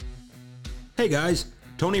Hey guys,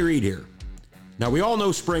 Tony Reed here. Now we all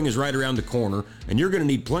know spring is right around the corner and you're going to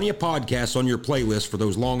need plenty of podcasts on your playlist for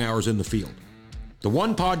those long hours in the field. The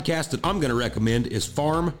one podcast that I'm going to recommend is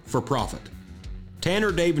Farm for Profit.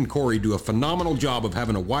 Tanner, Dave, and Corey do a phenomenal job of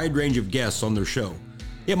having a wide range of guests on their show.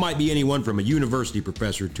 It might be anyone from a university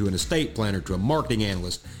professor to an estate planner to a marketing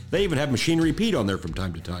analyst. They even have Machinery Pete on there from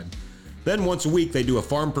time to time. Then once a week they do a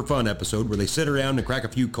Farm for Fun episode where they sit around and crack a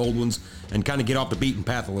few cold ones and kind of get off the beaten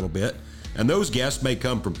path a little bit. And those guests may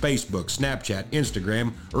come from Facebook, Snapchat,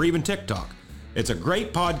 Instagram, or even TikTok. It's a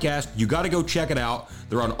great podcast. You got to go check it out.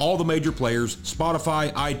 They're on all the major players,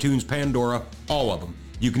 Spotify, iTunes, Pandora, all of them.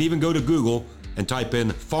 You can even go to Google and type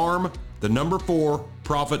in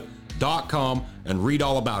farm4profit.com and read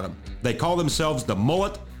all about them. They call themselves the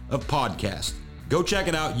mullet of podcasts. Go check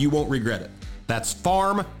it out. You won't regret it. That's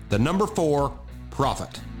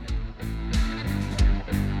farm4profit.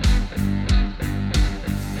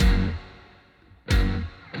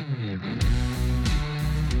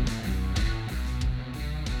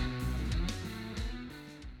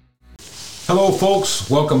 Hello folks,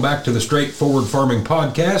 welcome back to the Straightforward Farming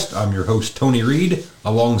Podcast. I'm your host Tony Reed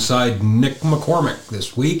alongside Nick McCormick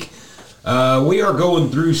this week. We are going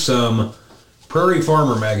through some Prairie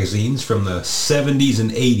Farmer magazines from the 70s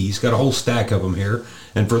and 80s. Got a whole stack of them here.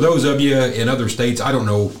 And for those of you in other states, I don't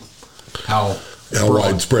know how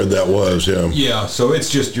widespread that was, yeah. Yeah, so it's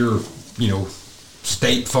just your,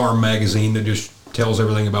 state farm magazine that just tells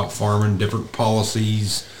everything about farming, different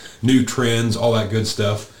policies, new trends, all that good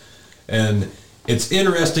stuff. And it's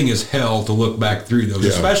interesting as hell to look back through those,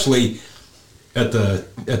 especially at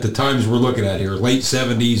the times we're looking at here, late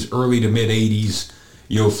 70s, early to mid 80s,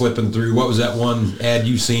 flipping through. What was that one ad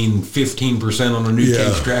you seen? 15% on a new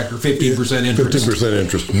case tractor, 15% interest. 15%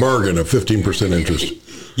 interest, bargain of 15% interest.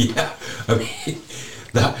 Yeah,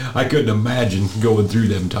 I couldn't imagine going through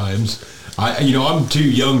them times. I'm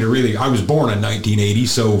too young to really. I was born in 1980,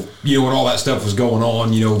 so when all that stuff was going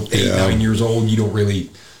on, 9 years old, you don't really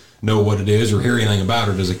know what it is or hear anything about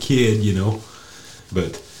it as a kid,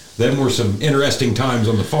 but them were some interesting times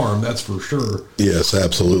on the farm, that's for sure. Yes,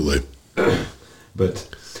 absolutely. But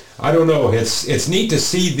I don't know, it's neat to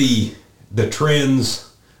see the trends,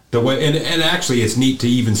 the way, and actually it's neat to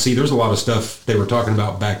even see there's a lot of stuff they were talking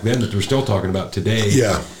about back then that they're still talking about today.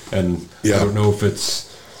 Yeah. And I don't know if it's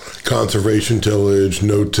conservation tillage,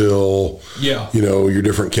 no-till, your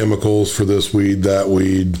different chemicals for this weed, that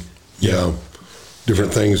weed,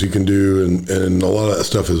 different things you can do, and a lot of that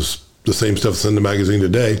stuff is the same stuff that's in the magazine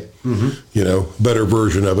today. Mm-hmm. Better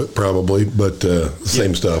version of it probably, but the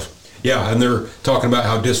same stuff. Yeah, and they're talking about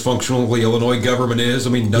how dysfunctional the Illinois government is.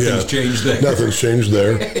 I mean, nothing's changed there. Nothing's changed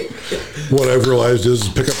there. What I've realized is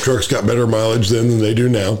pickup trucks got better mileage then than they do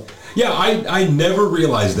now. Yeah, I never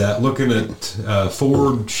realized that. Looking at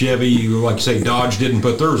Ford, Chevy, like you say, Dodge didn't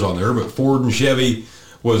put theirs on there, but Ford and Chevy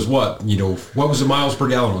was what? What was the miles per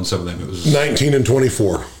gallon on some of them? It was 19 and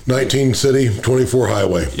 24. 19 city, 24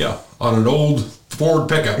 highway. Yeah, on an old Ford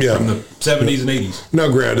pickup from the 70s and 80s. Now,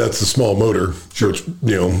 granted, that's a small motor, which,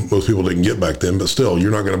 most people didn't get back then, but still,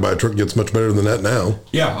 you're not going to buy a truck that gets much better than that now.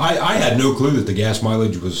 Yeah, I had no clue that the gas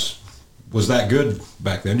mileage was that good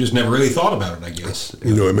back then. Just never really thought about it, I guess.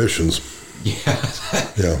 Emissions. Yeah,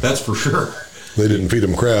 that's for sure. They didn't feed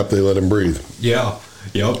them crap, they let them breathe. Yeah.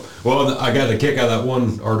 Yep. Well, I got a kick out of that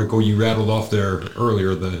one article you rattled off there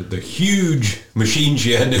earlier, the huge machine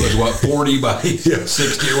shed. It was, 40 by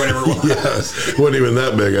 60 or whatever it was. Yes. It wasn't even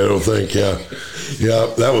that big, I don't think, Yeah,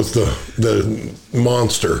 that was the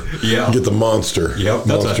monster. Yeah. Get the monster. Yep.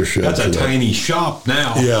 Monster shed. That's a tiny shop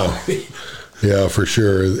now. Yeah. Yeah, for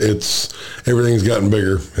sure. Everything's gotten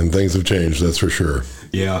bigger and things have changed, that's for sure.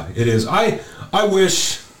 Yeah, it is. I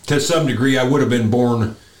wish, to some degree, I would have been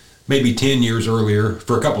born maybe 10 years earlier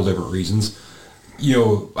for a couple different reasons.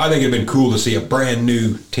 I think it'd been cool to see a brand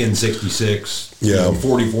new 1066,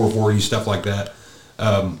 4440, stuff like that,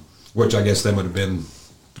 which I guess them would have been,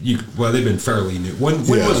 they've been fairly new. When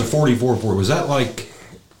was a 4440? Was that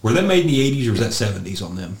were they made in the 80s or was that 70s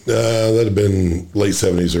on them? That'd have been late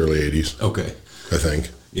 70s, early 80s. Okay. I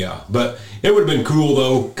think. Yeah, but it would have been cool,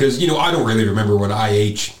 though, because, I don't really remember when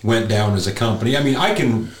IH went down as a company. I mean, I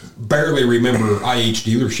can barely remember IH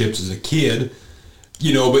dealerships as a kid,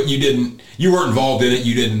 but you weren't involved in it,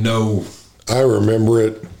 you didn't know. I remember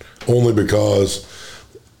it only because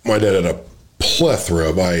my dad had a plethora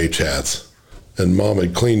of IH hats, and Mom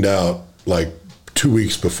had cleaned out, 2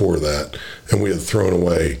 weeks before that, and we had thrown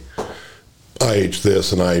away IH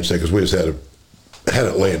this and IH that, because we just had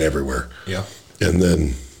it laying everywhere. Yeah. And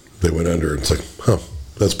then they went under, and it's like,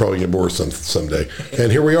 that's probably going to bore us someday.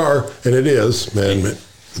 And here we are, and it is, man.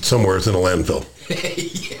 Somewhere it's in a landfill.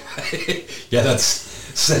 Yeah, that's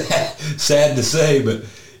sad to say, but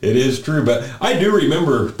it is true. But I do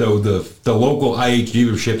remember, though, the local IH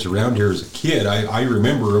dealerships around here as a kid. I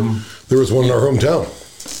remember them. There was one in our hometown.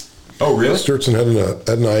 Oh, really? Sturtson had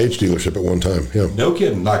an IH dealership at one time. Yeah. No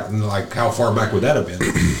kidding. Like how far back would that have been?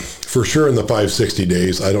 For sure in the 560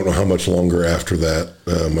 days. I don't know how much longer after that.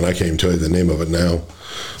 When I can't tell you the name of it now.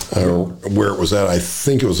 Where it was at, I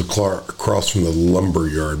think it was across from the lumber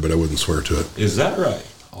yard, but I wouldn't swear to it. Is that right?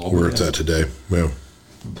 Where it's at today. Yeah.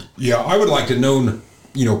 Yeah, I would like to know,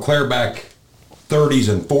 clear back 30s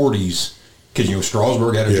and 40s, because,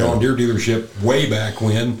 Strasburg had a John Deere dealership way back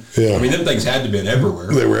when. Yeah. I mean, them things had to have been everywhere.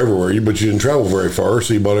 They were everywhere, but you didn't travel very far,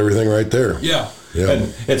 so you bought everything right there. Yeah.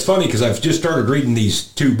 And it's funny, because I've just started reading these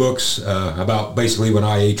two books about basically when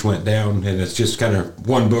IH went down, and it's just kind of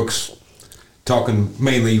one book's talking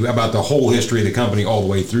mainly about the whole history of the company all the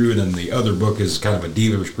way through, and then the other book is kind of a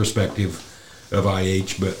dealer's perspective of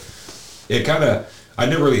IH. But it kind of, I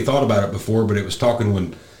never really thought about it before, but it was talking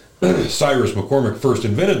when Cyrus McCormick first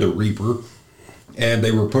invented the Reaper, and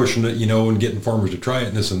they were pushing it, and getting farmers to try it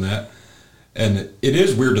and this and that. And it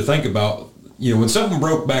is weird to think about, when something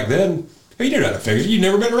broke back then, you didn't know how to fix it. You'd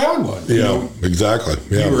never been around one. Yeah, exactly.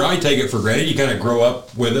 Yeah. You or I take it for granted. You kind of grow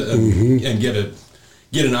up with it and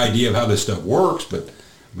get an idea of how this stuff works. But,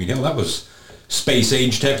 I mean, hell, that was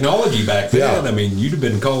space-age technology back then. Yeah. I mean, you'd have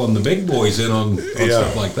been calling the big boys in on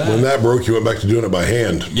stuff like that. When that broke, you went back to doing it by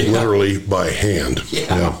hand. Yeah. Literally by hand.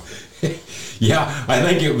 Yeah. Yeah, I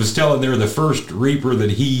think it was telling there the first Reaper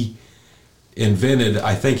that he invented,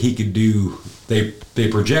 I think he could do, they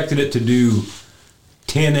projected it to do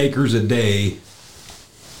 10 acres a day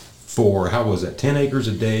for, 10 acres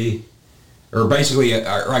a day? Or basically,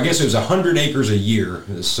 or I guess it was 100 acres a year.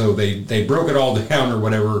 So they broke it all down or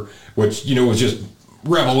whatever, which, was just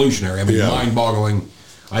revolutionary. I mean, mind-boggling.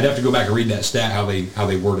 I'd have to go back and read that stat, how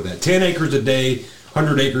they worded that. 10 acres a day,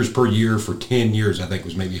 100 acres per year for 10 years, I think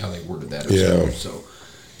was maybe how they worded that. So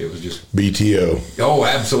it was just... BTO. Oh,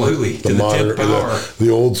 absolutely. To the 10th power. The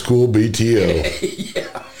old school BTO.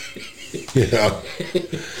 Yeah.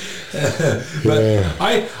 But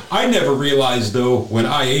I never realized, though, when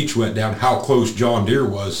IH went down, how close John Deere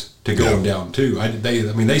was to going down too.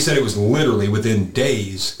 They said it was literally within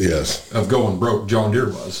days of going broke. John Deere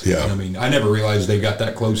was. Yeah. I mean, I never realized they got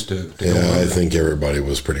that close to going broke. I think everybody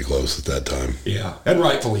was pretty close at that time. Yeah, and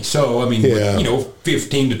rightfully so. I mean, with,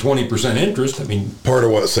 15 to 20% interest. I mean, part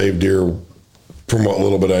of what saved Deere, from what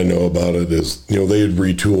little bit I know about it, is they had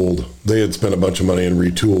retooled. They had spent a bunch of money and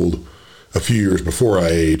retooled a few years before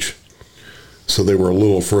IH. So they were a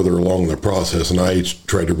little further along the process, and IH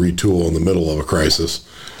tried to retool in the middle of a crisis,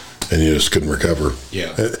 and you just couldn't recover.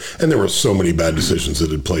 Yeah. And there were so many bad decisions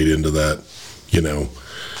that had played into that,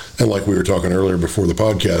 And like we were talking earlier before the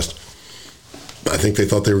podcast, I think they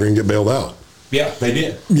thought they were going to get bailed out. Yeah, they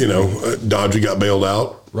did. Dodge got bailed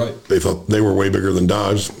out. Right. They thought they were way bigger than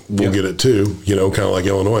Dodge. We'll get it too. Kind of like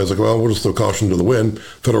Illinois. It's like, well, we'll just throw caution to the wind.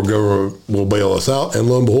 Federal government will bail us out, and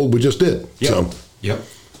lo and behold, we just did. Yep. Yep.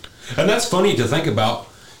 And that's funny to think about,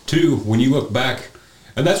 too, when you look back.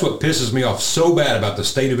 And that's what pisses me off so bad about the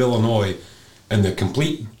state of Illinois and the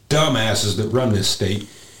complete dumbasses that run this state.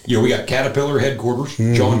 We got Caterpillar headquarters,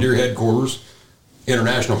 John Deere headquarters,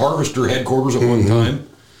 International Harvester headquarters at one time.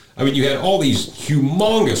 I mean, you had all these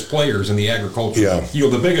humongous players in the agriculture. Yeah.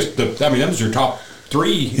 The biggest, those are your top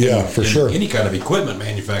three sure. Any kind of equipment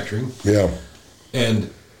manufacturing. Yeah.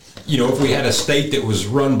 And... if we had a state that was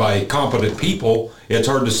run by competent people, it's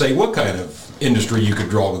hard to say what kind of industry you could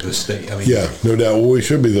draw to this state. I mean, no doubt. Well, we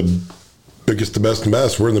should be the biggest, the best, and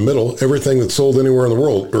best. We're in the middle. Everything that's sold anywhere in the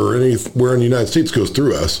world or anywhere in the United States goes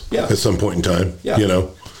through us at some point in time. Yeah.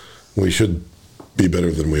 We should be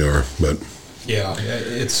better than we are, but... Yeah,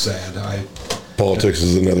 it's sad. Politics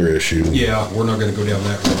is another issue. Yeah, we're not going to go down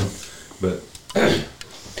that road. But,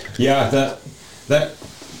 that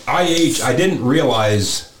IH, I didn't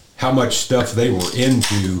realize how much stuff they were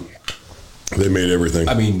into. They made everything.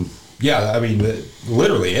 I mean,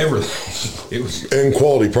 literally everything. It was, and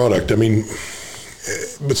quality product. I mean,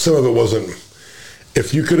 but some of it wasn't.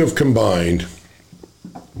 If you could have combined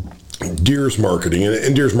Deere's marketing,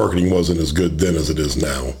 and Deere's marketing wasn't as good then as it is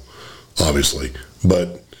now, obviously.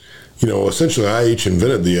 But, essentially IH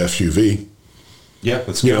invented the SUV. Yeah,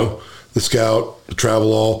 that's good. The Scout, the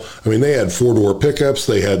Travelall. I mean, they had 4-door pickups.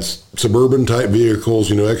 They had suburban-type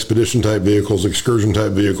vehicles, expedition-type vehicles,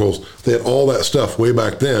 excursion-type vehicles. They had all that stuff way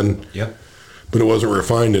back then. Yep. But it wasn't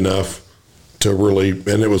refined enough to really,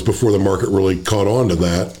 and it was before the market really caught on to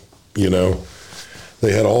that,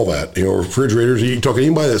 They had all that. Refrigerators. You talk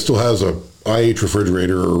anybody that still has a IH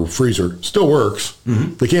refrigerator or freezer, still works.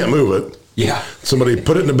 Mm-hmm. They can't move it. Yeah. Somebody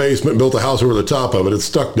put it in the basement, built a house over the top of it. It's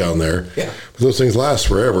stuck down there. Yeah. But those things last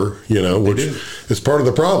forever, which is part of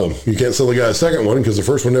the problem. You can't sell the guy a second one because the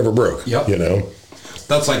first one never broke. Yep.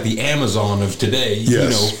 That's like the Amazon of today.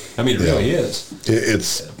 Yes. It really is.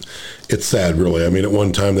 It's sad, really. I mean, at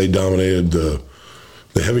one time they dominated the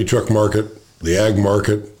heavy truck market, the ag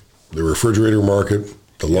market, the refrigerator market,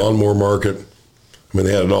 the lawnmower market. I mean,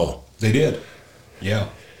 they had it all. They did. Yeah.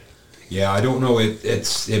 Yeah, I don't know.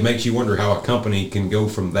 It makes you wonder how a company can go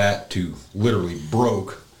from that to literally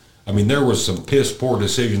broke. I mean, there was some piss poor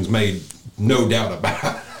decisions made, no doubt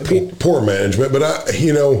about it. Poor management, but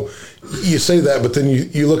you say that, but then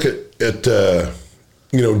you look at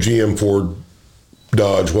GM, Ford,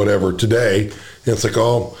 Dodge, whatever today, and it's like,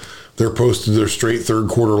 they're posted their straight third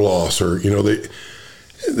quarter loss, or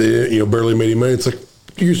they barely made any money. It's like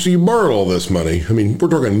you borrowed all this money. I mean, we're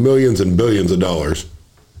talking millions and billions of dollars,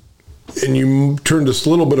 and you turn this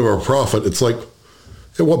little bit of a profit. It's like,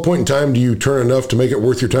 at what point in time do you turn enough to make it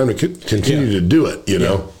worth your time to continue to do it?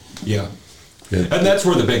 Yeah. And that's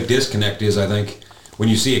where the big disconnect is, I think, when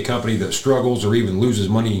you see a company that struggles or even loses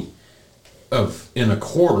money in a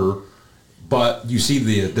quarter, but you see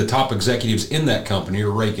the top executives in that company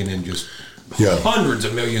are raking in just hundreds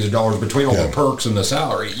of millions of dollars between all the perks and the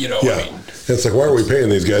salary. I mean, it's like, why are we paying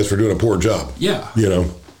these guys for doing a poor job? Yeah. Yeah,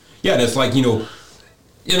 and it's like,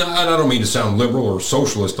 and I don't mean to sound liberal or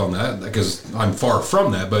socialist on that, because I'm far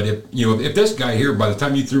from that. But if this guy here, by the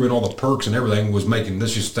time you threw in all the perks and everything, was making,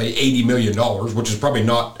 let's just say, $80 million, which is probably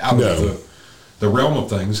not out of the realm of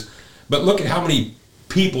things. But look at how many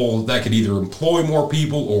people that could either employ more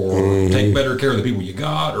people or take better care of the people you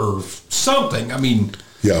got or something. I mean,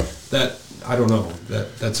 that, I don't know.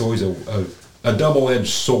 That's always a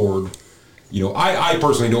double-edged sword. I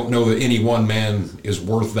personally don't know that any one man is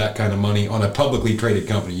worth that kind of money on a publicly traded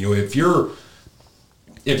company. If you're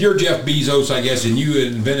Jeff Bezos, I guess, and you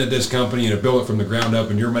invented this company and have built it from the ground up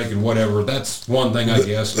and you're making whatever, that's one thing, I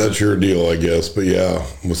guess. That's your deal, I guess. But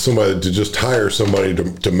with somebody to just hire somebody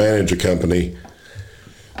to manage a company,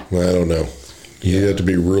 I don't know. You have to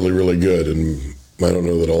be really, really good, and I don't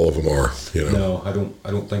know that all of them are. No, I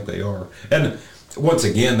don't think they are. And once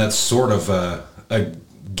again, that's sort of a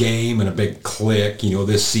game and a big clique.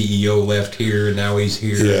 This CEO left here and now he's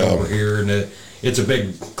here and over here, and it's a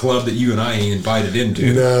big club that you and I ain't invited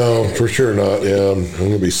into. No, for sure not. I'm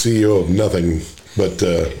going to be CEO of nothing, but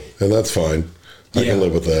and that's fine. I can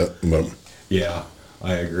live with that. But. Yeah,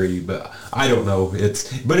 I agree, but I don't know.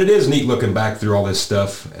 But it is neat looking back through all this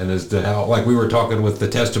stuff, and as to how, like we were talking with the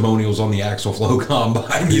testimonials on the Axle Flow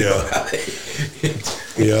Combine.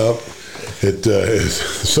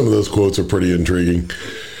 Some of those quotes are pretty intriguing.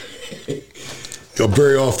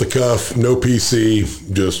 Very off the cuff, no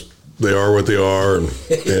PC, just they are what they are,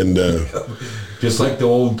 and just like the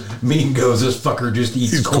old meme goes, this fucker just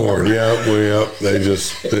eats corn.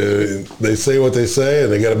 They say what they say,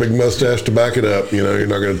 and they got a big mustache to back it up. You're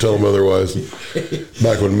not going to tell them otherwise.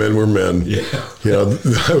 Back when men were men.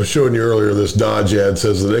 I was showing you earlier, this Dodge ad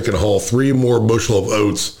says that they can haul 3 more bushel of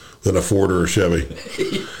oats than a Ford or a Chevy.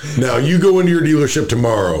 Now, you go into your dealership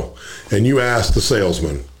tomorrow, and you ask the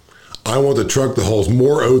salesman, I want the truck that hauls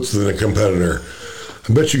more oats than a competitor.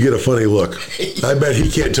 I bet you get a funny look. I bet he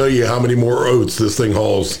can't tell you how many more oats this thing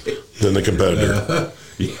hauls than the competitor.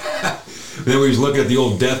 Then we was looking at the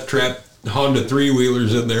old Death Trap Honda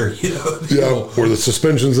 3-wheelers in there. Or the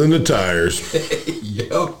suspensions in the tires.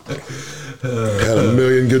 Had a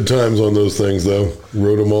million good times on those things, though.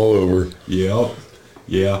 Rode them all over.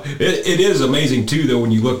 Yeah, it is amazing too, though, when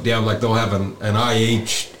you look down, like they'll have an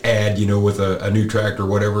IH ad, with a new tractor or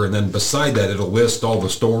whatever, and then beside that it'll list all the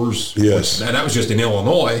stores. Yes. And that was just in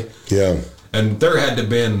Illinois. Yeah. And there had to have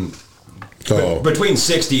been between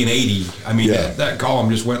 60 and 80. I mean, that column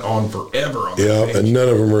just went on forever on that page. And none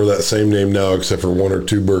of them are that same name now except for 1 or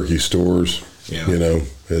 2 Berkey stores. Yeah.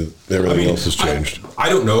 Everything else has changed. I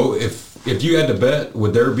don't know, if you had to bet,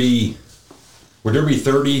 would there be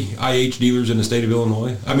 30 IH dealers in the state of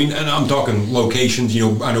Illinois? I mean, and I'm talking locations.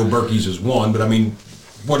 I know Berkey's is one, but I mean,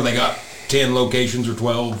 what do they got? 10 locations or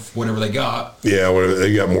 12, whatever they got? Yeah, well,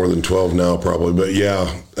 they got more than 12 now probably. But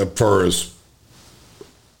as far as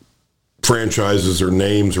franchises or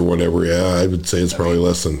names or whatever, I would say it's probably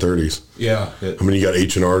less than 30s. Yeah. I mean, you got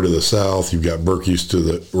H&R to the south. You've got Berkey's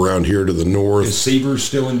around here to the north. Is Seavers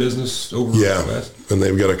still in business over west? And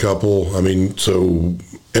they've got a couple. I mean, so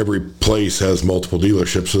every place has multiple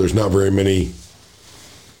dealerships, so there's not very many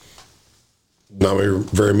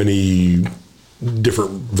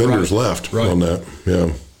different vendors left on that.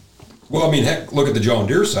 Yeah. Well, I mean, heck, look at the John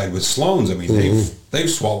Deere side with Sloan's. I mean, they've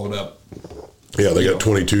swallowed up Yeah, they got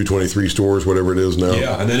 22, 23 stores, whatever it is now.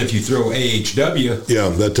 Yeah, and then if you throw AHW. Yeah,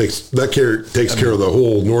 that takes care of the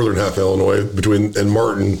whole northern half of Illinois and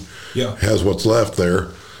Martin has what's left there.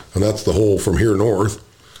 And that's the whole from here north.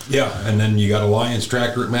 Yeah, and then you got Alliance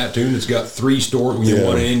Tractor at Mattoon. It's got 3 stores.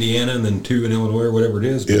 One in Indiana and then 2 in Illinois or whatever it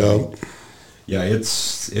is. But yeah,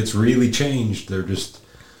 it's really changed.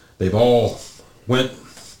 They've all went,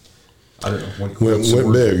 I don't know.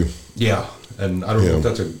 Went big. Yeah, and I don't know if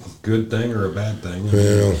that's a good thing or a bad thing.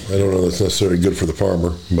 Well, I don't know that's necessarily good for the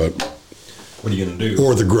farmer, but... What are you going to do?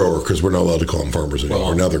 Or the grower, because we're not allowed to call them farmers anymore.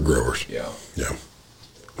 Well, now they're growers. Yeah. Yeah.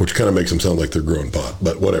 Which kind of makes them sound like they're growing pot,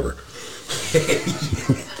 but whatever.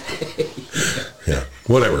 Yeah,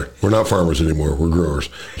 whatever. We're not farmers anymore. We're growers.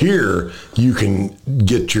 Here, you can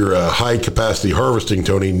get your high-capacity harvesting,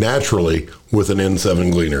 Tony, naturally with an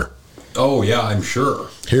N7 gleaner. Oh, yeah, I'm sure.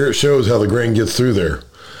 Here it shows how the grain gets through there.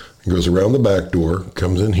 It goes around the back door,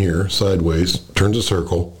 comes in here, sideways, turns a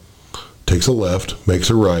circle, takes a left, makes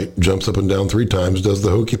a right, jumps up and down 3 times, does the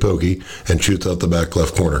hokey pokey, and shoots out the back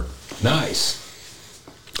left corner. Nice.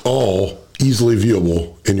 All easily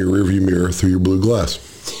viewable in your rearview mirror through your blue glass.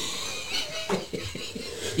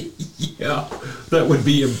 Yeah, that would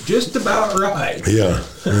be just about right. Yeah.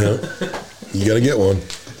 You got to get one.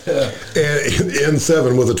 And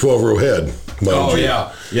N7 with a 12-row head. Oh,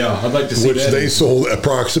 yeah. Yeah, I'd like to see that. Which they sold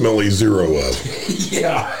approximately 0 of.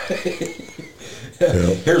 Yeah.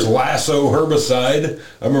 Here's Lasso herbicide.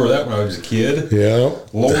 I remember that when I was a kid. Yeah.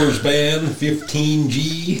 Lowers Band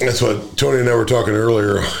 15G. That's what Tony and I were talking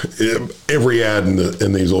earlier. Every ad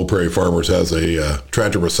in these old prairie farmers has a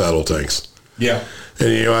tractor with saddle tanks. Yeah.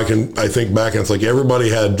 And I think back and it's like everybody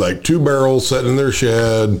had like 2 barrels sitting in their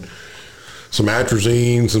shed, some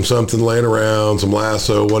atrazine, some something laying around, some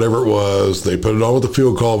Lasso, whatever it was. They put it on with the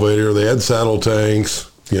field cultivator. They had saddle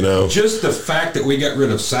tanks. Just the fact that we got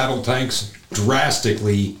rid of saddle tanks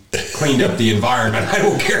drastically cleaned up the environment, I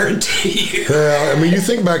will guarantee you. Yeah, I mean, you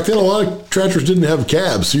think back then, a lot of tractors didn't have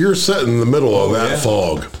cabs, so you're sitting in the middle of that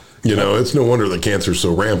fog. It's no wonder that cancer's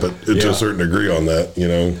so rampant to a certain degree on that,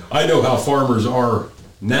 I know how farmers are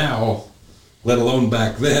now, let alone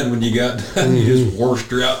back then when you just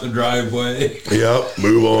washed her out in the driveway. Yep,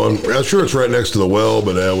 move on. I'm sure it's right next to the well,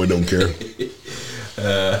 but we don't care.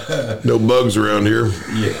 No bugs around here.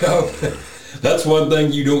 Yeah. That's one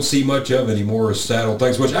thing you don't see much of anymore is saddle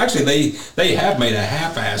tanks, which actually they have made a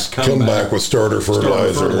half-ass comeback with starter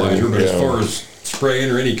fertilizer. But as far as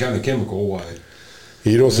spraying or any kind of chemical, why?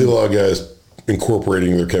 You don't see a lot of guys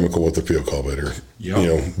incorporating their chemical with the field cultivator,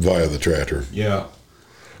 via the tractor. Yeah.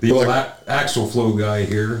 The old Axle Flow guy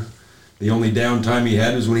here, the only downtime he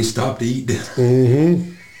had was when he stopped eating.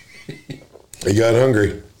 Mm-hmm. He got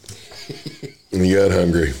hungry.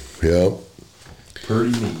 Yeah.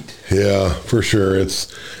 Pretty neat. Yeah, for sure.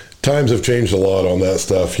 Times have changed a lot on that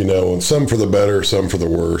stuff, and some for the better, some for the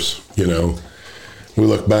worse, We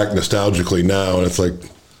look back nostalgically now, and it's like,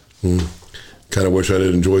 kind of wish I'd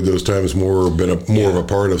enjoyed those times more, or been more of a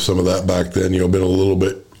part of some of that back then, been a little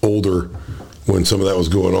bit older when some of that was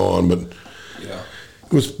going on, but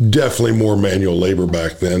it was definitely more manual labor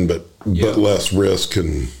back then, but less risk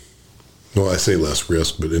and... Well, I say less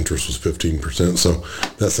risk, but interest was 15%, so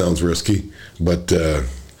that sounds risky. But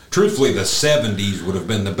truthfully, the 70s would have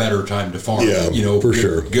been the better time to farm. Yeah, for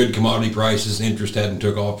sure. Good commodity prices, interest hadn't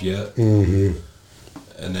took off yet. Mm-hmm.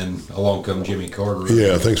 And then along come Jimmy Carter.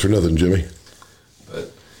 Yeah, thanks for nothing, Jimmy.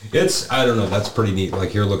 But I don't know, that's pretty neat.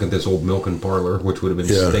 Like here, look at this old milking parlor, which would have been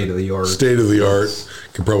state of the art. State of the art.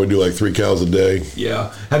 Could probably do like 3 cows a day.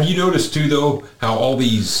 Yeah. Have you noticed too, though, how all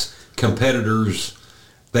these competitors...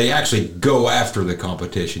 They actually go after the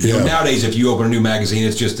competition. Nowadays, if you open a new magazine,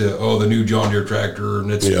 it's just the new John Deere tractor and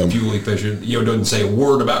it's fuel efficient. It doesn't say a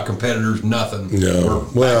word about competitors, nothing. No.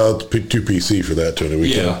 Well, it's too PC for that, Tony.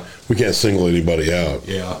 We can't single anybody out.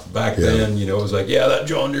 Yeah. Back then, it was like, that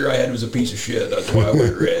John Deere I had was a piece of shit. That's why I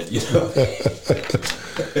went red,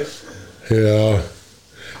 Yeah.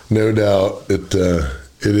 No doubt. It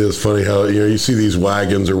is funny how, you see these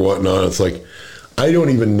wagons or whatnot. It's like, I don't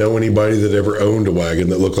even know anybody that ever owned a wagon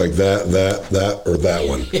that looked like that, or that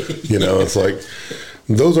one. It's like,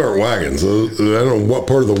 those aren't wagons. I don't know what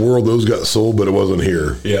part of the world those got sold, but it wasn't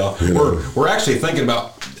here. Yeah. We're actually thinking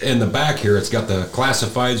about, in the back here, it's got the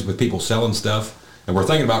classifieds with people selling stuff. And we're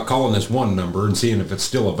thinking about calling this one number and seeing if it's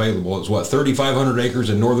still available. It's 3,500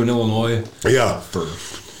 acres in northern Illinois? Yeah. For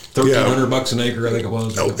 $1,300 an acre, I think it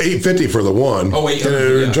was. Oh, $850 for the one. Oh,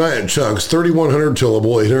 $800. And giant chunks, 3,100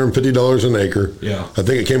 tillable, $850 an acre. Yeah. I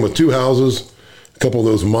think it came with 2 houses, a couple of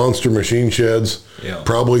those monster machine sheds. Yeah.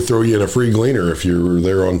 Probably throw you in a free gleaner if you were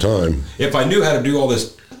there on time. If I knew how to do all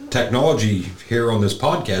this technology here on this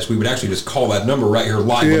podcast, we would actually just call that number right here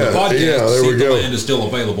live on the podcast to see if the land is still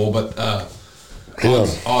available. But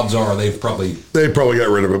odds are they probably got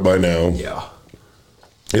rid of it by now. Yeah.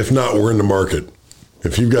 If not, we're in the market.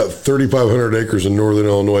 If you've got 3,500 acres in northern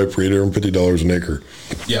Illinois for $850 an acre,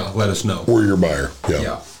 let us know. We're your buyer.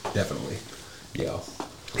 Yeah, definitely. Yeah.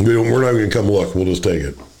 We're not going to come look. We'll just take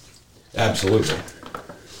it. Absolutely.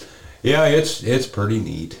 Yeah, it's pretty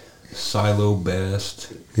neat. Silo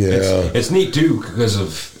best. Yeah. It's neat too because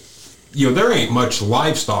of, there ain't much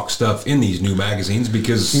livestock stuff in these new magazines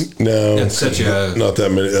because it's such not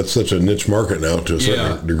that many. That's such a niche market now to a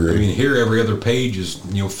certain degree. I mean, here every other page is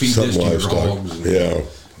feed something this to livestock. Your hogs. Yeah.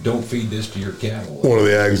 Don't feed this to your cattle. One of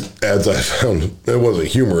the ads I found, it wasn't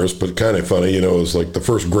humorous, but kind of funny. It was like the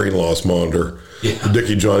first grain loss monitor. Yeah.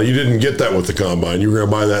 Dickie John, you didn't get that with the combine. You were going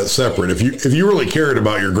to buy that separate. If you really cared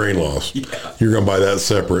about your grain loss, you're going to buy that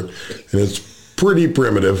separate. And it's pretty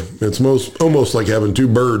primitive. It's almost like having two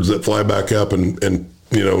birds that fly back up and in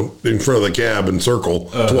front of the cab and circle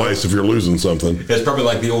twice if you're losing something. It's probably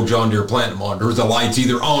like the old John Deere plant monitor. The light's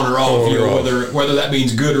either on or off. Whether that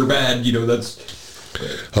means good or bad. That's.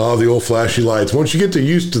 The old flashy lights. Once you get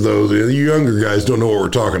used to those, you younger guys don't know what we're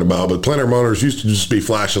talking about, but planter monitors used to just be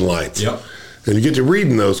flashing lights. Yep. And you get to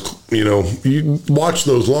reading those, you watch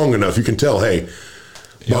those long enough, you can tell, hey,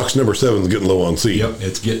 box number 7 is getting low on seed. Yep,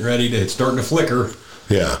 it's starting to flicker.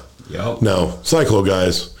 Yeah. Yep. Now, Cyclo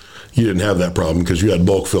guys, you didn't have that problem because you had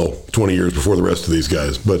bulk fill 20 years before the rest of these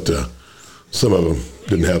guys, but some of them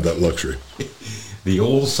didn't have that luxury. The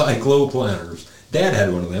old Cyclo planters. Dad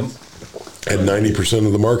had one of them. Had 90%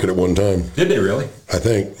 of the market at one time. Did they really? I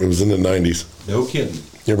think. It was in the 90s. No kidding.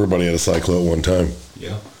 Everybody had a Cyclo at one time.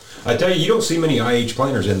 Yeah. I tell you don't see many IH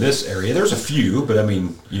planters in this area. There's a few, but I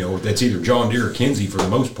mean, that's either John Deere or Kinze for the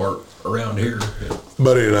most part around here. Yeah.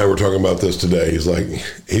 Buddy and I were talking about this today. He's like,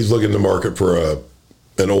 he's looking in the market for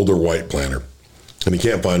an older white planter, and he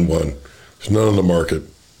can't find one. There's none on the market,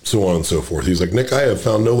 so on and so forth. He's like, Nick, I have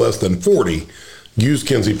found no less than 40 used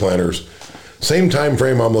Kinze planters. Same time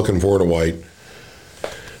frame I'm looking for in a white.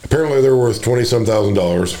 Apparently they're worth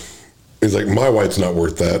 $20,000. He's like, my white's not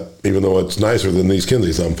worth that, even though it's nicer than these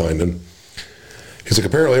Kinzes I'm finding. He's like,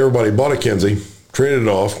 apparently everybody bought a Kinze, traded it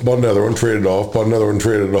off, bought another one, traded it off, bought another one,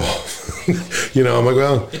 traded it off. I'm like,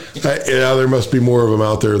 well, there must be more of them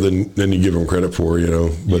out there than you give them credit for,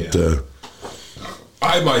 But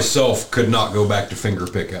I myself could not go back to finger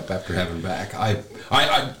pickup after having back.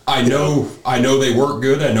 I know they work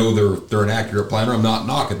good. I know they're an accurate planter. I'm not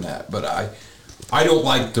knocking that, but I don't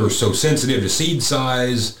like they're so sensitive to seed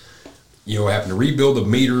size. Having to rebuild the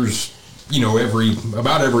meters,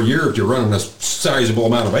 about every year if you're running a sizable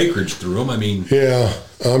amount of acreage through them. I mean, yeah,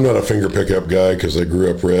 I'm not a finger pickup guy because I grew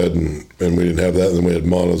up red and we didn't have that. And then we had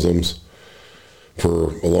monosms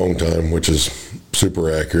for a long time, which is super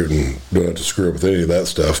accurate and don't have to screw up with any of that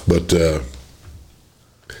stuff. But I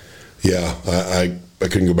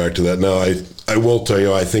couldn't go back to that. Now, I will tell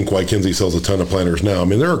you, I think why Kinze sells a ton of planters now. I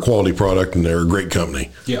mean, they're a quality product and they're a great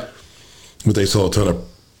company. Yeah. But they sell a ton of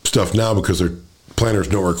stuff now because their planters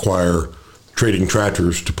don't require trading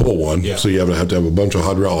tractors to pull one. Yeah. So you have to have a bunch of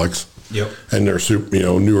hydraulics. Yep. And they're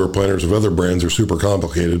newer planters of other brands are super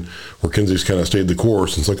complicated. Where Kinze's kind of stayed the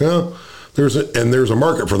course. And it's like, there's a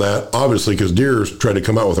market for that, obviously, because Deere's tried to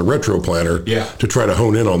come out with a retro planter to try to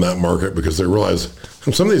hone in on that market because they realize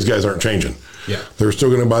some of these guys aren't changing. Yeah. They're still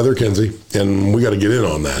going to buy their Kinze, and we got to get in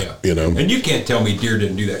on that. Yeah. And you can't tell me Deere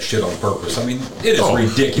didn't do that shit on purpose. I mean, it is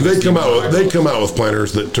ridiculous. They come out with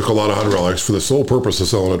planters that took a lot of hydraulics for the sole purpose of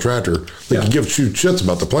selling a tractor. They can give two shits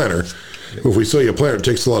about the planter. Yeah. If we sell you a planter that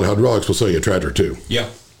takes a lot of hydraulics, we'll sell you a tractor too. Yeah.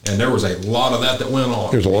 And there was a lot of that went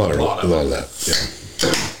on. There's a lot of that.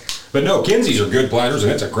 Yeah. But no, Kinze's are good planters,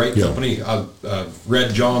 and it's a great company. I've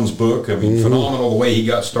read John's book. I mean, phenomenal the way he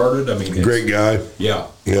got started. I mean, great guy. Yeah.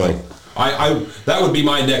 Yeah. I that would be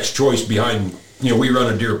my next choice behind, we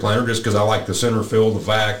run a Deere planter just because I like the center fill, the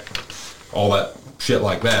vac, all that shit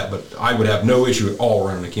like that. But I would have no issue at all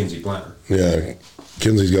running a Kinze planter. Yeah.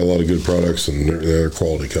 Kinze's got a lot of good products, and they're a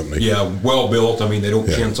quality company. Yeah, well built. I mean, they don't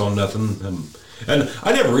chintz on nothing. And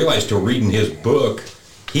I never realized till reading his book,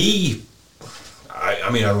 I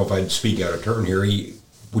mean, I don't know if I'd speak out of turn here.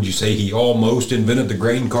 Would you say he almost invented the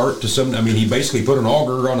grain cart to some? I mean, he basically put an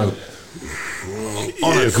auger on a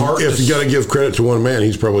cart. If you got to give credit to one man,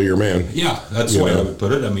 he's probably your man. Yeah, that's the way I would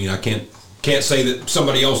put it. I mean, I can't say that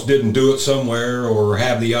somebody else didn't do it somewhere or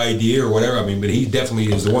have the idea or whatever. I mean, but he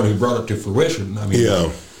definitely is the one who brought it to fruition. I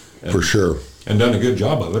mean, for sure, and done a good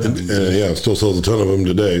job of it. I mean, still sells a ton of them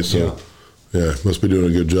today. So, must be doing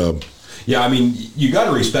a good job. Yeah, I mean, you got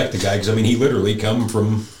to respect the guy because I mean, he literally come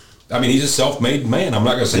from I mean, he's a self-made man. I'm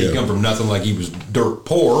not going to say he come from nothing like he was dirt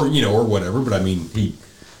poor, or whatever, but I mean, he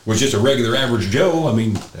was just a regular average Joe. I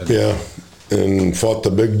mean. And fought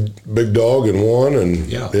the big dog and won. And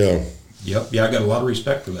Yep. Yeah, I got a lot of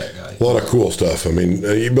respect for that guy. A lot of cool stuff. I mean,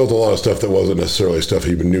 he built a lot of stuff that wasn't necessarily stuff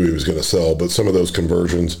he even knew he was going to sell, but some of those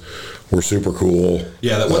conversions were super cool.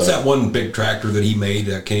 Yeah, what's that one big tractor that he made?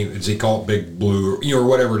 Does he call it Big Blue or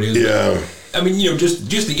whatever it is? Yeah. I mean, just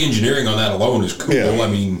the engineering on that alone is cool. Yeah. I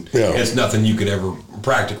mean, it's nothing you could ever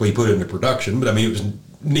practically put into production, but I mean, it was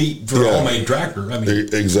neat for a homemade tractor. I mean,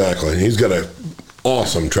 exactly. He's got an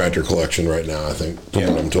awesome tractor collection right now, I think, from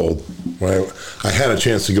what I'm told. I had a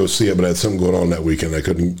chance to go see it, but I had something going on that weekend. I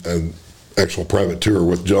couldn't, an actual private tour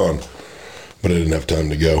with John, but I didn't have time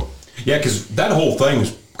to go. Yeah, because that whole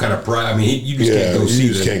thing's kind of private. I mean, you just can't go see it.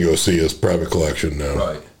 You just can't go see his private collection now.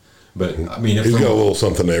 Right. But, I mean, he's got a little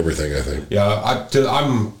something to everything, I think. Yeah,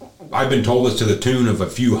 I've been told it's to the tune of a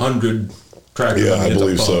few hundred tractors. Yeah, I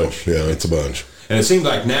believe so. Yeah, it's a bunch. And it seems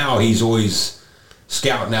like now he's always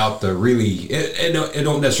scouting out the really, it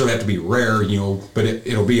don't necessarily have to be rare, but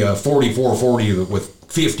it'll be a 4440 with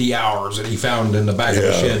 50 hours that he found in the back of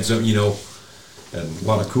the shed, so, and a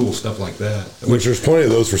lot of cool stuff like that. Which there's plenty of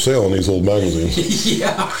those for sale in these old magazines.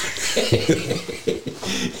 Yeah.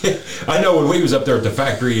 I know when we was up there at the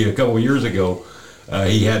factory a couple of years ago,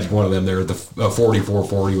 he had one of them there, the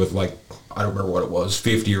 4440 with I don't remember what it was,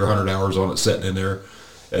 50 or 100 hours on it sitting in there.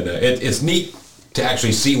 And it's neat to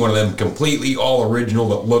actually see one of them completely all original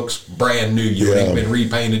that looks brand new. It ain't been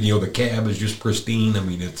repainted. The cab is just pristine. I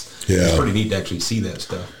mean, it's pretty neat to actually see that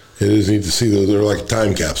stuff. It is neat to see those. They're like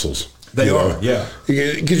time capsules. They are, yeah.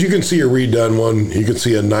 Because you can see a redone one, you can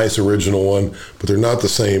see a nice original one, but they're not the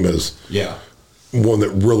same as one that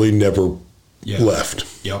really never left.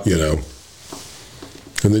 Yep.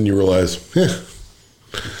 And then you realize,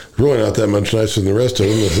 really not that much nicer than the rest of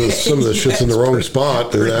them. Some of the shit's in the wrong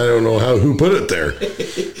spot, and I don't know who put it there.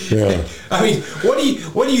 Yeah. I mean, what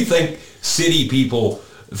do you think city people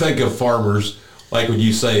think of farmers? Like when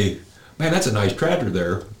you say, "Man, that's a nice tractor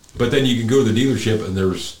there," but then you can go to the dealership and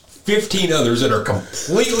there's 15 others that are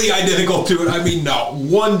completely identical to it. I mean, not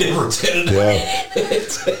one difference in it.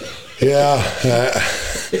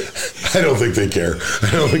 I don't think they care.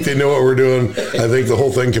 I don't think they know what we're doing. I think the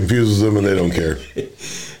whole thing confuses them, and they don't care.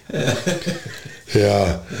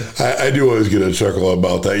 I do always get a chuckle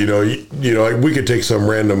about that. We could take some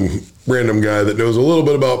random guy that knows a little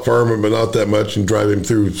bit about farming, but not that much, and drive him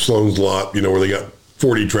through Sloan's lot, where they got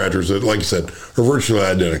 40 tractors that, like you said, are virtually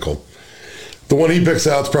identical. The one he picks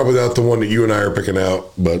out is probably not the one that you and I are picking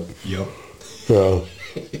out, but yeah,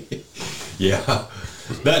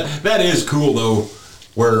 that is cool though.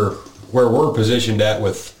 Where we're positioned at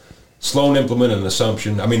with Sloan Implement and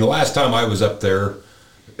Assumption. I mean, the last time I was up there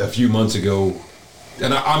a few months ago,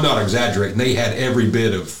 and I'm not exaggerating, they had every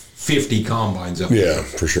bit of 50 combines up there. Yeah,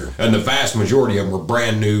 for sure. And the vast majority of them were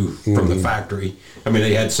brand new from the factory. I mean,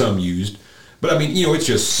 they had some used. But, I mean, it's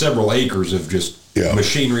just several acres of just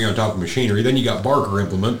machinery on top of machinery. Then you got Barker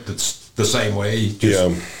Implement that's the same way.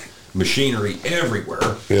 Just machinery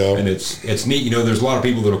everywhere. Yeah. And it's neat. There's a lot of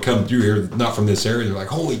people that will come through here, not from this area. They're like,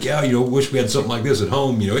 holy cow, wish we had something like this at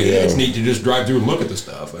home. It's neat to just drive through and look at the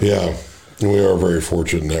stuff. Yeah. We are very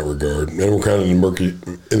fortunate in that regard. And we're kind of in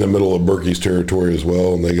the middle of Berkey's territory as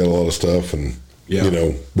well, and they got a lot of stuff. And,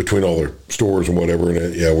 between all their stores and whatever,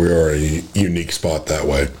 and we are a unique spot that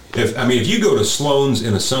way. If you go to Sloan's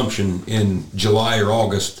in Assumption in July or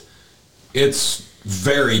August, it's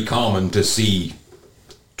very common to see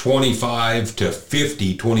 25 to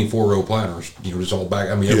 50 24-row planters, just all back.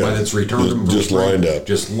 I mean, everybody that's returned them. Just lined up.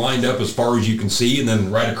 Just lined up as far as you can see, and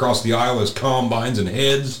then right across the aisle is combines and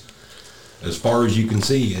heads as far as you can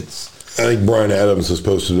see. I think Brian Adams has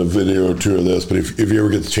posted a video or two of this, but if you ever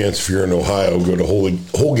get the chance, if you're in Ohio, go to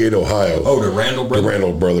Holgate, Ohio. Oh, to Randall Brothers? The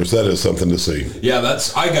Randall Brothers. That is something to see. Yeah,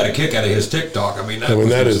 I got a kick out of his TikTok. I mean,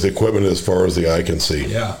 that is equipment as far as the eye can see.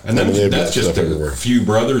 Yeah, and then that's just a few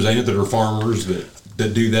brothers, ain't it, that are farmers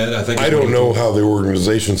that do that. I don't know how the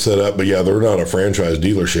organization's set up, but they're not a franchise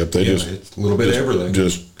dealership. They it's a little bit of everything.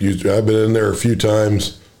 I've been in there a few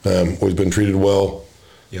times. Always been treated well.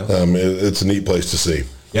 Yeah, it's a neat place to see.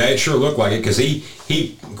 Yeah, it sure looked like it because he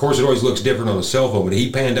of course it always looks different on a cell phone, but he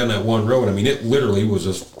panned down that one row, and I mean it literally was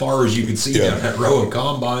as far as you could see down that row of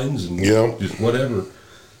combines and just whatever.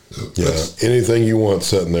 Yeah, anything you want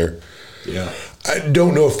sitting there. Yeah, I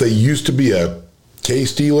don't know if they used to be a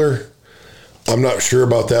case dealer. I'm not sure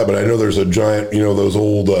about that, but I know there's a giant, those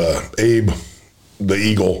old Abe, the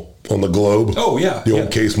Eagle on the globe. Oh, yeah. The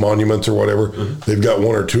old Case monuments or whatever. Mm-hmm. They've got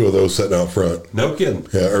one or two of those sitting out front. No kidding.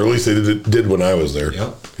 Yeah, or at least they did when I was there.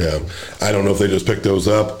 Yep. Yeah. I don't know if they just picked those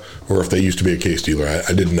up or if they used to be a Case dealer.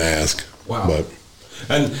 I didn't ask. Wow. But.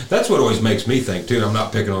 And that's what always makes me think, too. I'm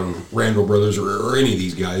not picking on Randall Brothers or any of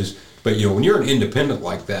these guys. But, you know, when you're an independent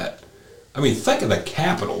like that, I mean, think of the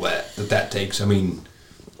capital that takes. I mean,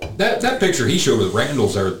 that picture he showed with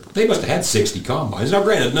Randall's there, they must have had 60 combines. Now,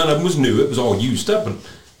 granted, none of them was new. It was all used up, and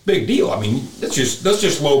big deal. I mean, let's just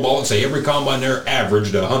lowball and say every combine there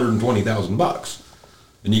averaged $120,000.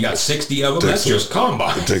 And you got 60 of them. That's just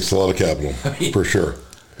combines. It takes a lot of capital, I mean, for sure.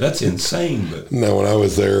 That's insane. But no, when I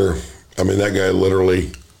was there, I mean, that guy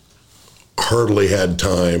literally hardly had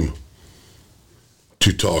time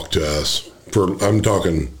to talk to us. He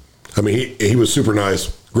was super nice,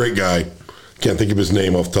 great guy. Can't think of his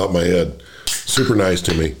name off the top of my head. Super nice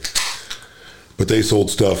to me. But they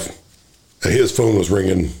sold stuff. His phone was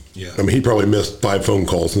ringing. Yeah. I mean, he probably missed 5 phone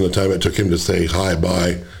calls in the time it took him to say hi,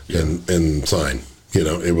 bye, and sign. You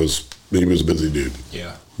know, he was a busy dude.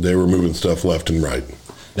 Yeah. They were moving stuff left and right.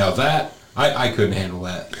 Now that, I couldn't handle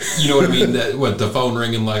that. You know what I mean? The phone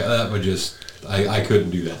ringing like that would just, I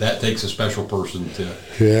couldn't do that. That takes a special person to.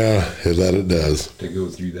 Yeah, that it does. To go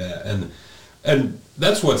through that. And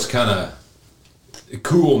that's what's kind of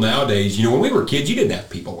cool nowadays. You know, when we were kids, you didn't have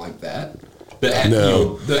people like that had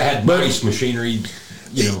that had nice machinery.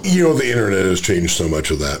 You know, the internet has changed so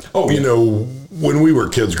much of that. Oh, yeah. You know, when we were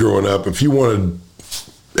kids growing up, if you wanted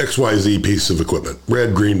XYZ piece of equipment,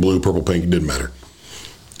 red, green, blue, purple, pink, it didn't matter.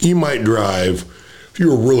 You might drive, if you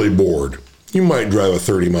were really bored, you might drive a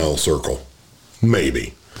 30-mile circle,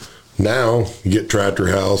 maybe. Now you get Tractor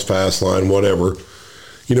House, Fastline, whatever.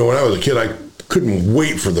 You know, when I was a kid, I couldn't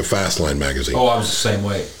wait for the Fastline magazine. Oh, I was the same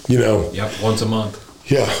way. You know. Yep, once a month.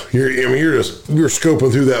 Yeah, you're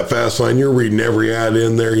scoping through that Fastline. You're reading every ad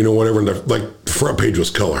in there, you know, whatever. And the front page was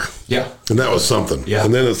color. Yeah. And that was something. Yeah.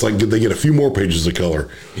 And then it's like they get a few more pages of color.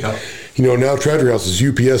 Yeah. You know, now Tractor House is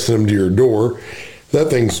UPSing them to your door. That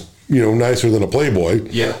thing's, you know, nicer than a Playboy.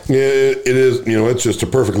 Yeah. It is, you know, it's just a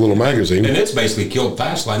perfect little magazine. And it's basically killed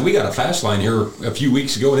Fastline. We got a Fastline here a few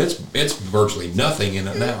weeks ago, and it's virtually nothing in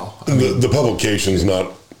it now. The publication's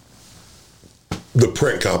not, the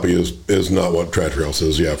print copy is not what Tractor House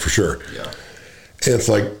is, yeah, for sure. Yeah. And it's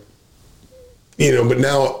like, you know, but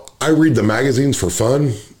now I read the magazines for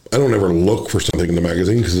fun. I don't ever look for something in the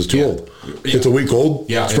magazine because it's too old. Yeah. It's a week old.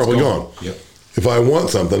 Yeah, it's probably gone. Yep. If I want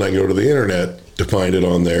something, I go to the internet to find it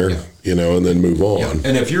on there, you know, and then move on. Yeah.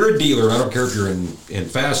 And if you're a dealer, I don't care if you're in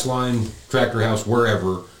Fastline, Tractor House,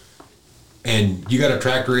 wherever, and you got a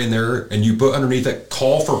tractor in there and you put underneath it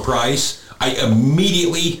call for price, I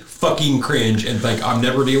immediately fucking cringe and think I'm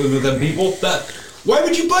never dealing with them people. Why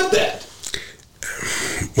would you put that?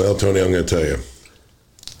 Well, Tony, I'm going to tell you,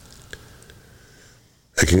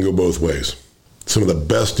 it can go both ways. Some of the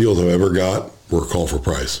best deals I've ever got were call for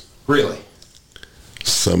price. Really?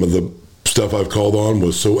 Some of the stuff I've called on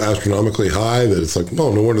was so astronomically high that it's like,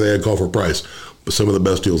 oh, no wonder they had call for price. But some of the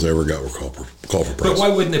best deals I ever got were call for price. But why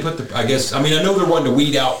wouldn't they put I know they're wanting to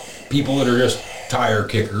weed out people that are just tire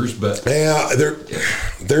kickers, but yeah,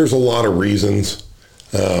 there's a lot of reasons.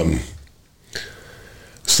 Some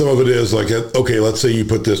of it is like, okay, let's say you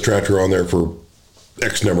put this tractor on there for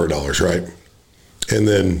X number of dollars, right? And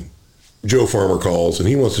then Joe Farmer calls and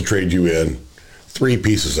he wants to trade you in 3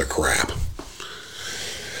 pieces of crap.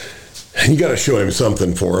 And you got to show him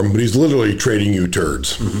something for him, but he's literally trading you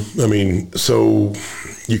turds. Mm-hmm. I mean, so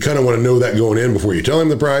you kind of want to know that going in before you tell him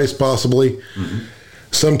the price, possibly. Mm-hmm.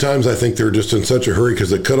 Sometimes I think they're just in such a hurry because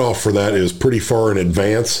the cutoff for that is pretty far in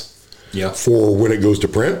advance for when it goes to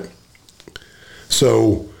print.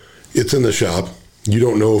 So it's in the shop. You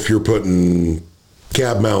don't know if you're putting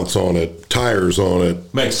cab mounts on it, tires on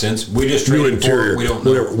it. Makes sense. We just traded interior. We don't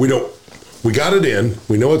know. We got it in.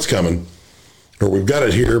 We know it's coming. Or we've got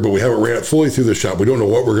it here, but we haven't ran it fully through the shop. We don't know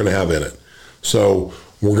what we're going to have in it. So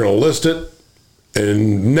we're going to list it.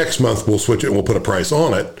 And next month we'll switch it and we'll put a price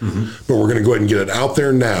on it. Mm-hmm. But we're going to go ahead and get it out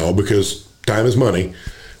there now because time is money.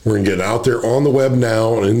 We're going to get it out there on the web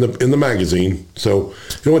now and in the magazine. So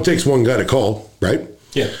you know it takes one guy to call, right?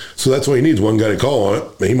 Yeah. So that's what he needs, one guy to call on it.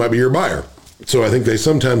 And he might be your buyer. So I think I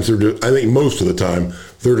think most of the time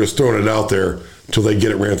they're just throwing it out there until they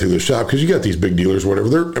get it ran through the shop because you got these big dealers, whatever.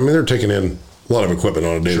 They're taking in a lot of equipment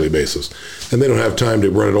on a daily basis, and they don't have time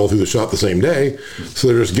to run it all through the shop the same day. So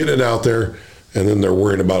they're just getting it out there. And then they're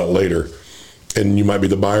worrying about it later. And you might be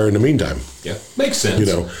the buyer in the meantime. Yeah, makes sense. You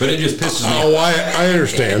know, but it just pisses me off. Oh, I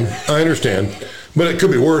understand. But it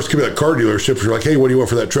could be worse. It could be like car dealerships. You're like, hey, what do you want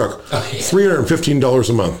for that truck? $315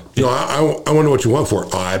 a month. You know, I want to know what you want for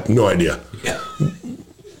it. Oh, I have no idea. Yeah.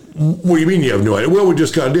 What do you mean you have no idea? Well, we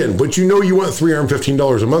just got it in. But you know you want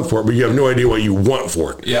 $315 a month for it, but you have no idea what you want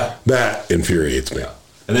for it. Yeah. That infuriates me. Yeah.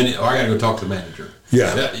 And then I got to go talk to the manager.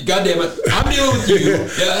 Yeah. God damn it. I'm dealing with you.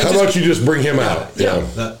 Yeah, how about you just bring him out? Yeah.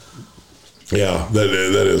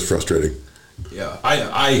 That is frustrating. Yeah.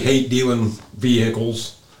 I hate dealing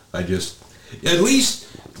vehicles. At least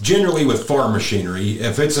generally with farm machinery,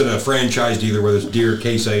 if it's at a franchise dealer, whether it's Deere,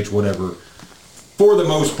 Case H, whatever, for the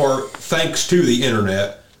most part, thanks to the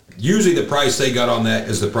internet, usually the price they got on that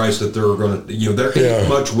is the price that they're going to, there ain't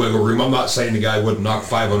much wiggle room. I'm not saying the guy wouldn't knock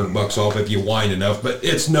 $500 off if you whine enough, but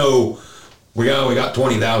it's we got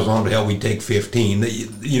 20,000 on it, hell, we'd take 15.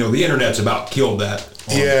 The internet's about killed that.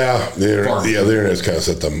 The internet's kind of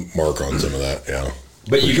set the mark on some of that, yeah.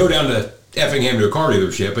 But you go down to Effingham to a car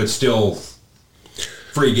dealership, it's still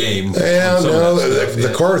free game. Yeah, no,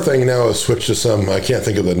 the car thing now has switched to some, I can't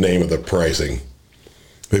think of the name of the pricing.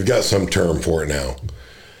 We've got some term for it now.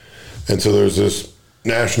 And so there's this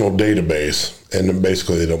national database, and then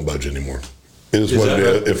basically they don't budge anymore. It is what it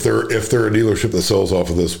is. If they're a dealership that sells off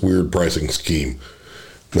of this weird pricing scheme,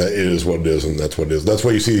 that it is what it is, and that's what it is. That's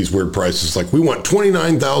why you see these weird prices. Like, we want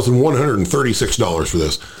 $29,136 for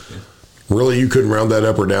this. Yeah. Really, you couldn't round that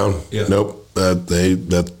up or down? Yeah. Nope. They've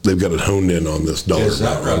got it honed in on this dollar. Is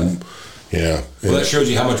that right? Yeah. Well, that shows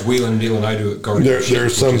you how much wheeling and dealing I do at car dealerships.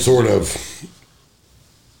 There's some sort of,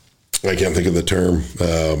 I can't think of the term,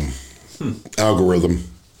 algorithm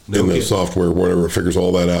in the software, whatever, it figures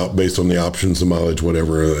all that out based on the options, the mileage,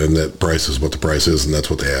 whatever, and that price is what the price is, and that's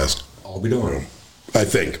what they ask. I'll be doing. I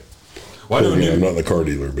think. Well, I'm not in the car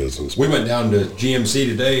dealer business. We went down to GMC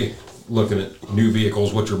today looking at new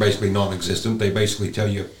vehicles, which are basically non-existent. They basically tell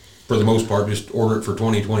you, for the most part, just order it for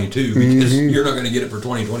 2022 because you're not going to get it for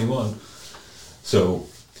 2021. So,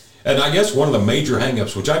 and I guess one of the major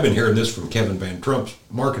hangups, which I've been hearing this from Kevin Van Trump's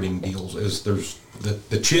marketing deals, is there's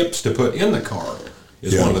the chips to put in the car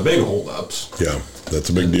is one of the big holdups. Yeah, that's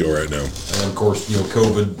a big deal right now. And of course,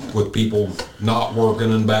 COVID with people not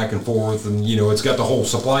working and back and forth, and it's got the whole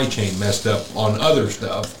supply chain messed up on other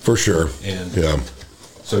stuff. For sure. And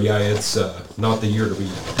so it's not the year to be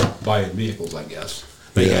buying vehicles, I guess.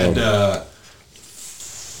 They had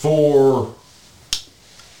four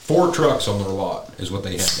trucks on their lot is what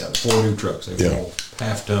they had down. 4 new trucks. They were all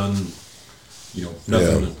half ton.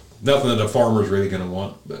 Nothing that a farmer's really going to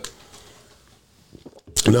want, but.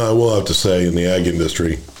 No, I will have to say, in the ag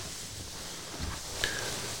industry,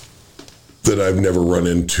 that I've never run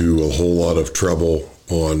into a whole lot of trouble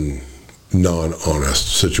on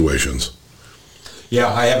non-honest situations.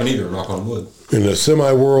 Yeah, I haven't either, knock on wood. In the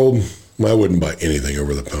semi world, I wouldn't buy anything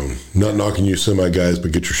over the phone. Not knocking you semi guys,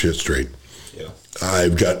 but get your shit straight. Yeah.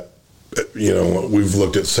 I've got, we've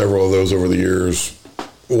looked at several of those over the years.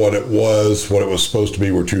 What it was supposed to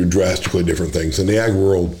be were two drastically different things. In the ag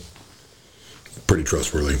world, pretty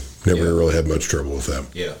trustworthy. Never really had much trouble with them.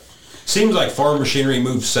 Yeah. Seems like farm machinery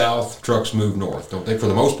moves south, trucks move north, don't they, for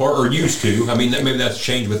the most part, or used to? I mean, maybe that's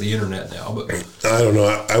changed with the internet now. But I don't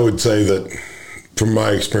know. I would say that, from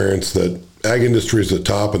my experience, that ag industry is the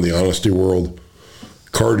top in the honesty world.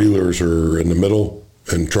 Car dealers are in the middle,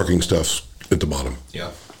 and trucking stuff's at the bottom. Yeah.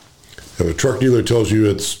 If a truck dealer tells you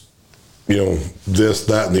it's, this,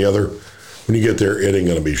 that, and the other, when you get there, it ain't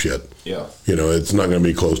going to be shit. Yeah. It's not going to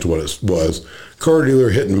be close to what it was. Car dealer,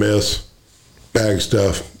 hit and miss, bag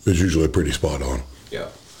stuff is usually pretty spot on. Yeah.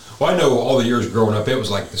 Well, I know all the years growing up, it was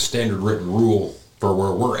like the standard written rule for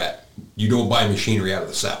where we're at. You don't buy machinery out of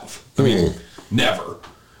the South. I mean, never.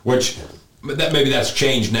 Which, maybe that's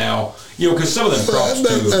changed now. Because some of them crops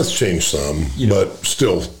too. That's changed some, but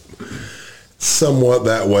still somewhat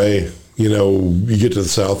that way. You get to the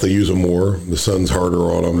South, they use them more. The sun's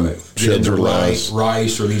harder on them. Right. Sheds are less.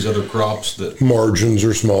 Rice or these other crops that margins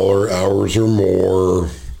are smaller, hours are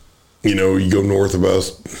more. You go north of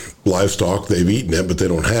us, livestock, they've eaten it, but they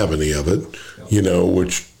don't have any of it.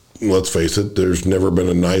 Which, let's face it, there's never been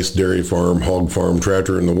a nice dairy farm, hog farm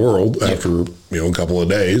tractor in the world after a couple of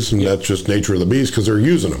days, and that's just nature of the beast because they're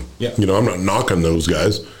using them. Yeah. I'm not knocking those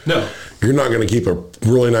guys. No. You're not going to keep a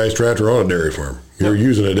really nice tractor on a dairy farm. You're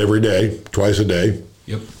using it every day, twice a day.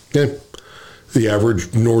 Yep. Yeah. The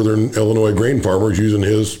average northern Illinois grain farmer is using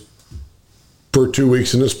his for 2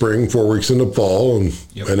 weeks in the spring, 4 weeks in the fall, and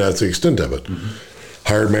that's the extent of it. Mm-hmm.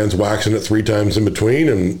 Hired man's waxing it 3 times in between,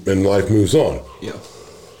 and life moves on. Yeah.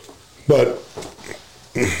 But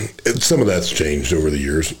some of that's changed over the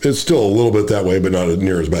years. It's still a little bit that way, but not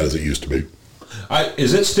near as bad as it used to be.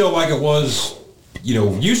 Is it still like it was,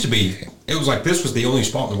 used to be? It was like this was the only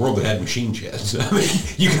spot in the world that had machine sheds. I mean,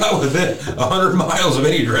 you got within 100 miles of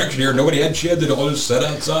any direction here. Nobody had shed that all just sat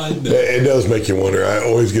outside. It does make you wonder. I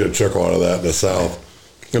always get a chuckle out of that in the South.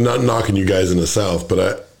 I'm not knocking you guys in the South,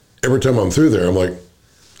 but every time I'm through there, I'm like,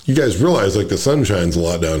 you guys realize like the sun shines a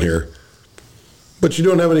lot down here, but you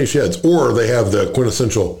don't have any sheds, or they have the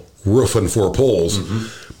quintessential roof and 4 poles.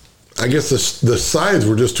 I guess the sides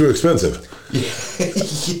were just too expensive. Yeah.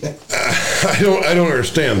 I don't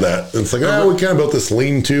understand that. It's like, we kind of built this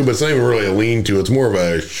lean-to, but it's not even really a lean-to. It's more of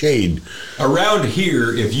a shade. Around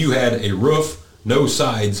here, if you had a roof, no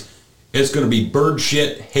sides, it's going to be bird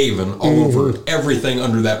shit haven all over everything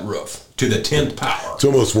under that roof to the 10th power. It's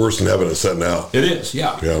almost worse than having it setting out. It is,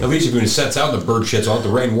 yeah. At least if it sets out, the bird shit's on, the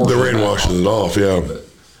rain washes it off, yeah. But,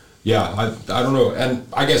 yeah, I don't know. And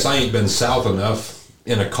I guess I ain't been south enough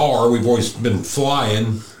in a car. We've always been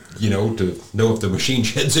flying, to know if the machine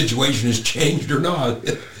shed situation has changed or not.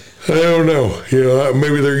 I don't know.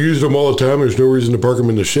 Maybe they're using them all the time. There's no reason to park them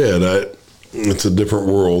in the shed. It's a different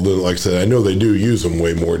world. And like I said, I know they do use them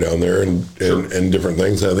way more down there and different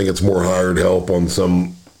things. I think it's more hired help on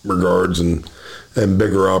some regards and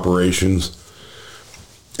bigger operations.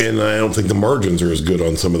 And I don't think the margins are as good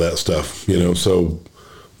on some of that stuff, so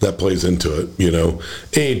that plays into it,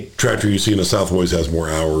 Any tractor you see in the South always has more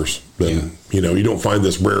hours than, you don't find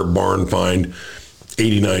this rare barn find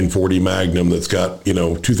 8940 Magnum that's got,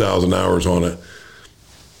 2,000 hours on it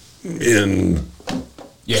in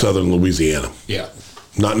Southern Louisiana. Yeah.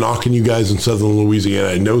 Not knocking you guys in Southern Louisiana.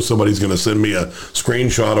 I know somebody's going to send me a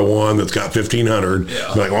screenshot of one that's got 1,500. Yeah.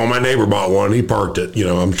 Like, my neighbor bought one. He parked it.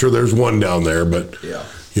 I'm sure there's one down there, but,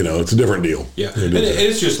 it's a different deal. Yeah. And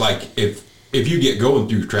it's just like if you get going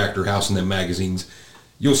through Tractor House and them magazines,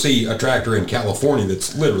 you'll see a tractor in California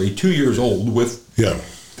that's literally 2 years old with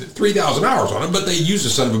 3,000 hours on it, but they use the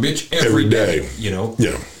son of a bitch every day.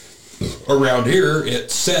 Yeah. Around here,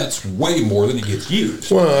 it sets way more than it gets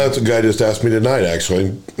used. Well, that's a guy just asked me tonight,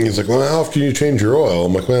 actually. He's like, well, how often do you change your oil?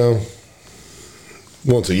 I'm like, well,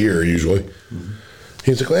 once a year, usually.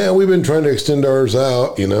 He's like, well, we've been trying to extend ours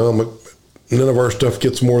out, I'm like, none of our stuff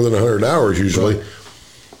gets more than 100 hours usually. Right.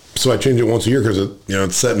 So I change it once a year because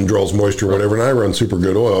it's set and draws moisture or whatever, and I run super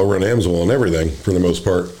good oil, run AMSOIL and everything for the most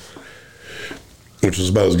part, which is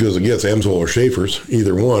about as good as it gets, AMSOIL or Schaefer's,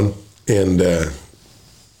 either one. And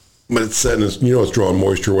but it's set and it's drawing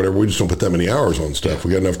moisture or whatever. We just don't put that many hours on stuff.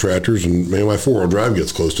 We got enough tractors, and maybe my 4-wheel drive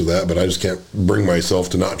gets close to that, but I just can't bring myself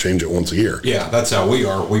to not change it once a year. Yeah, that's how we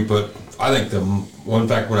are. We put, I think in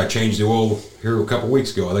fact, when I changed the oil here a couple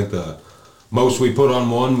weeks ago, I think the most we put on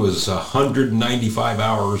one was 195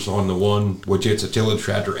 hours on the one, which it's a tillage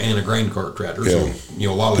tractor and a grain cart tractor. Yeah.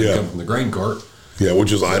 So, a lot of them come from the grain cart. Yeah,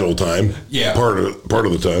 which is idle time. Yeah. Part of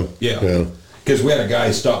the time. Yeah. Because we had a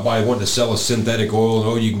guy stop by wanting to sell us synthetic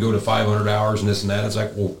oil, and you can go to 500 hours and this and that. It's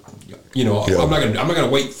like, well, I'm not gonna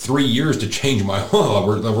wait 3 years to change my oil.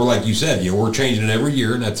 We're like you said, we're changing it every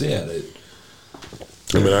year, and that's it.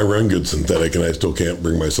 I run good synthetic, and I still can't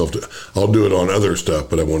bring myself to. I'll do it on other stuff,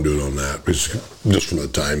 but I won't do it on that. It's just from the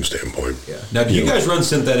time standpoint. Yeah. Now, do you guys run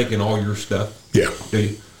synthetic in all your stuff? Yeah. Do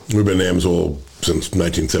you? We've been AMSOIL since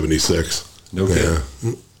 1976. No kidding.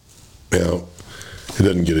 Yeah. It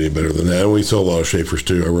doesn't get any better than that. And we sell a lot of Schaefer's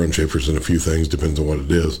too. I run Schaefer's in a few things, depends on what it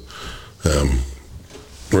is.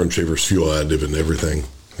 Run Schaefer's fuel additive and everything.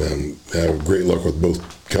 I have great luck with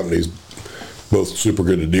both companies. Both super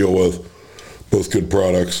good to deal with. Both good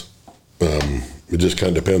products. It just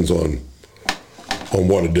kind of depends on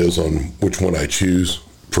what it is, on which one I choose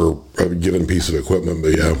for a given piece of equipment.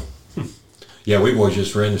 But yeah. Yeah, we've always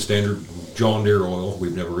just ran the standard John Deere oil.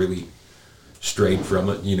 We've never really strayed from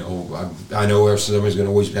it. I know somebody's going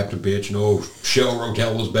to always have to bitch, Shell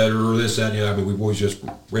Rotella is better or this, that. We've always just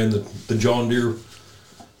ran the John Deere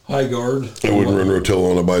High Guard. I wouldn't run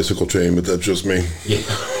Rotella on a bicycle chain, but that's just me. Yeah.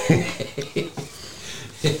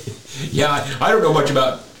 Yeah, I don't know much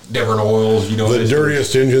about different oils. The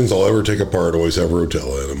dirtiest engines I'll ever take apart always have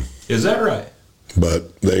Rotella in them. Is that right?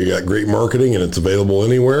 But they got great marketing, and it's available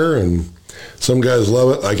anywhere, and some guys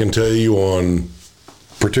love it. I can tell you on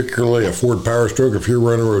particularly a Ford Power Stroke, if you're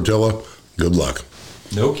running Rotella, good luck.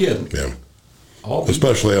 No kidding. Yeah.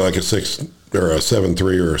 Especially like a 6 or a 7.3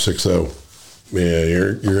 or a 6.0. Yeah,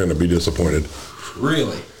 you're going to be disappointed.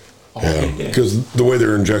 Really? Yeah, because the way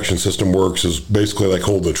their injection system works is basically like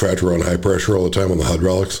hold the tractor on high pressure all the time on the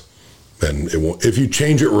hydraulics, and it won't. If you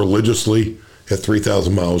change it religiously at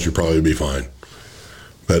 3,000 miles, you'll probably be fine.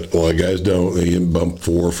 But a lot of guys don't. They get bumped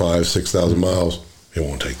 4, 5, 6,000 miles. It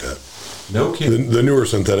won't take that. No kidding. The newer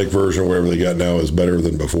synthetic version, whatever they got now, is better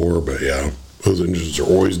than before. But yeah, those engines are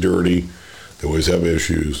always dirty. They always have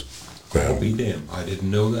issues. I'll be damned. I didn't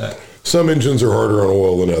know that. Some engines are harder on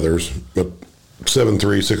oil than others, but 7.3,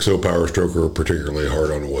 6.0 Power Stroke are particularly hard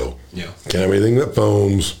on oil. Yeah. Can't have anything that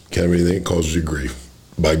foams. Can't have anything that causes you grief.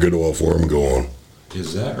 Buy good oil for them, go on.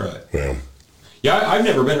 Is that right? Yeah. Yeah, I've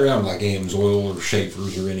never been around like Amsoil or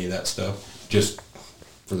Schaefer's or any of that stuff. Just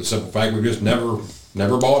for the simple fact we just never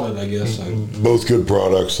bought it, I guess. Both good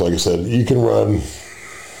products. Like I said, you can run,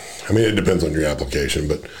 I mean, it depends on your application,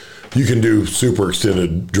 but you can do super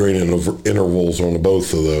extended drain intervals on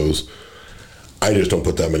both of those. I just don't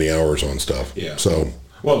put that many hours on stuff. Yeah. So.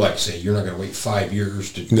 Well, like I say, you're not going to wait 5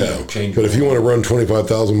 years to change. But if you want to run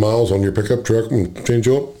 25,000 miles on your pickup truck and change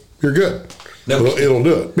oil, you're good. It'll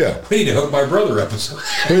do it. Yeah. I need to hook my brother up.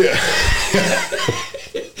 Yeah.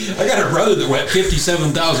 I got a brother that went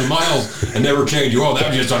 57,000 miles and never changed oil. That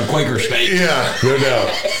was just on Quaker State. Yeah, no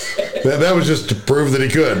doubt. That was just to prove that he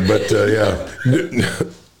could. But yeah,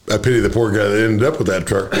 I pity the poor guy that ended up with that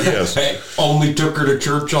truck. Yes. Hey, only took her to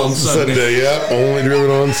church on Sunday. Yeah. Only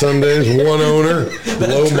driven on Sundays. One owner.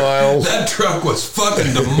 Low miles. That truck was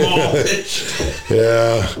fucking demolished.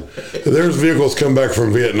 Yeah. There's vehicles come back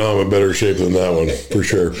from Vietnam in better shape than that one, for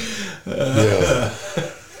sure. Yeah.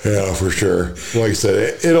 Yeah, for sure. Like I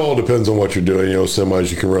said, it all depends on what you're doing. You know,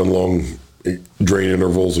 semis, you can run long drain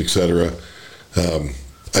intervals, etc.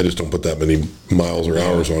 I just don't put that many miles or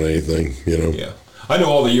hours on anything, you know. Yeah. I know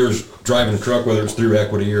all the years driving a truck, whether it's through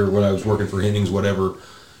Equity or when I was working for Hennings, whatever,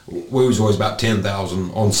 we was always about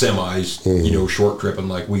 10,000 on semis, you know, short tripping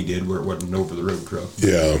like we did where it wasn't an over-the-road truck.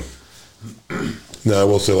 Yeah. Now, I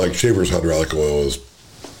will say, like, Schaefer's hydraulic oil is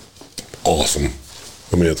awesome.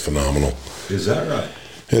 I mean, it's phenomenal. Is that right?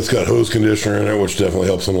 It's got hose conditioner in it, which definitely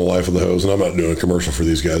helps on the life of the hose. And I'm not doing a commercial for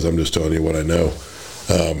these guys. I'm just telling you what I know.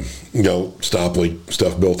 You know, stop leak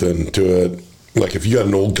stuff built into it. Like if you got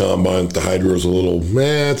an old combine, the hydro's a little,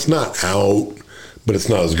 it's not out, but it's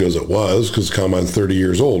not as good as it was because the combine's 30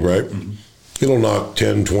 years old, right? Mm-hmm. It'll knock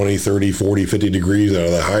 10, 20, 30, 40, 50 degrees out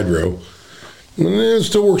of that hydro. And it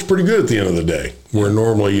still works pretty good at the end of the day. Where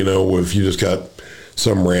normally, you know, if you just got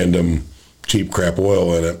some random cheap crap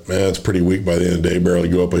oil in it, it's pretty weak by the end of the day. Barely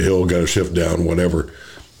go up a hill, got to shift down, whatever.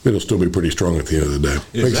 It'll still be pretty strong at the end of the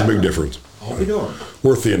day. Makes a big difference. I'll be darned.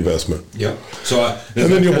 Worth the investment. Yep. So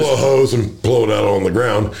and then you'll blow a hose and blow it out on the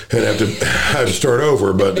ground and have to start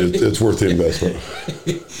over, but it's worth the investment.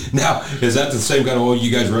 Now, is that the same kind of oil you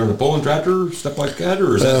guys run a pulling tractor, stuff like that,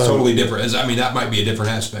 or is that totally different? I mean, that might be a different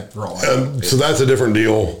aspect for all. So that's a different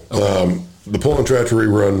deal. Okay. The pulling tractor, we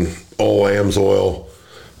run all Amsoil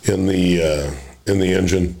in the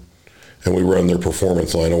engine, and we run their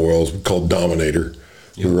performance line of oils called Dominator.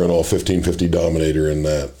 Yep. We run all 1550 Dominator in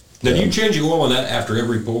that. Now, do you change the oil on that after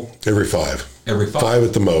every pull? Every 5. Every 5? 5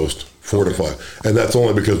 at the most, 4 to 5. And that's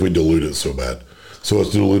only because we dilute it so bad. So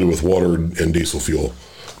it's diluted with water and diesel fuel.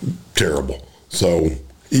 Terrible. So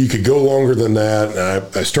you could go longer than that.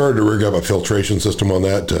 And I started to rig up a filtration system on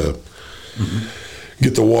that to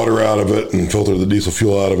get the water out of it and filter the diesel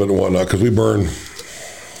fuel out of it and whatnot, because we burn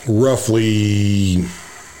roughly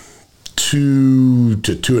 2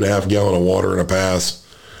 to 2.5 gallon of water in a pass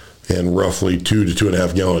and roughly 2 to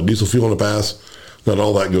 2.5 gallon of diesel fuel in a pass. Not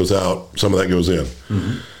all that goes out. Some of that goes in.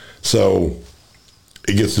 Mm-hmm. So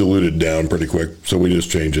it gets diluted down pretty quick. So we just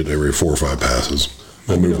change it every 4 or 5 passes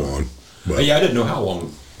and move on. But, yeah, I didn't know how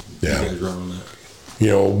long you guys run on that. You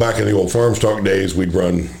know, back in the old farm stock days, we'd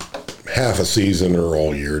run half a season or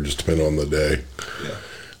all year, just depending on the day,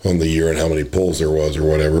 on the year and how many pulls there was or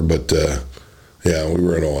whatever. But yeah, we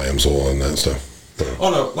run all Amsoil on that stuff. Yeah.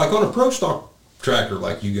 On a pro stock tractor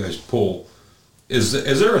like you guys pull, is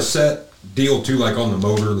there a set deal too, like on the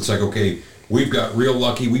motor that's like, okay, we've got real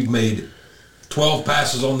lucky, we've made 12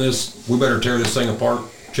 passes on this, we better tear this thing apart,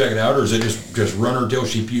 check it out, or is it just run her till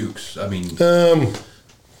she pukes? I mean,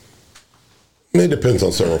 it depends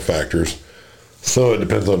on several factors. So it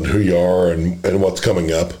depends on who you are and what's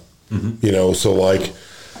coming up. Mm-hmm. You know, so like,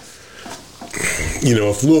 you know,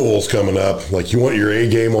 if Louisville's coming up, like you want your A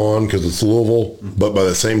game on because it's Louisville, but by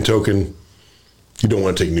the same token, you don't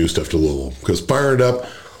want to take new stuff to Louisville because firing it up,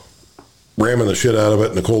 ramming the shit out of it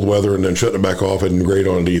in the cold weather and then shutting it back off isn't great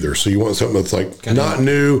on it either. So you want something that's like not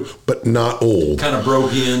new, but not old. Kind of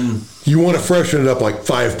broke in. You want to freshen it up like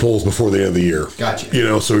 5 pulls before the end of the year. Gotcha. You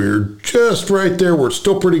know, so you're just right there where it's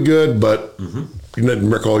still pretty good, but you didn't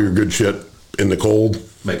wreck all your good shit in the cold.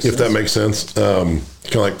 Makes sense. That makes sense.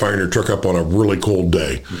 Kind of like firing your truck up on a really cold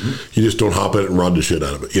day. You just don't hop in it and rod the shit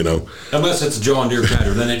out of it, you know. Unless it's a John Deere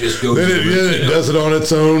tractor, then it just goes. Then it does it on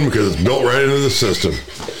its own because it's built right into the system.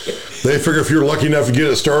 They figure if you're lucky enough to get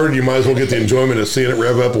it started, you might as well get the enjoyment of seeing it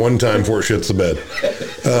rev up one time before it shits the bed.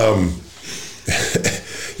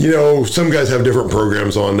 You know, some guys have different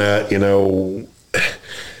programs on that, you know.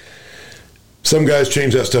 Some guys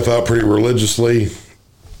change that stuff out pretty religiously.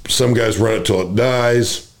 Some guys run it till it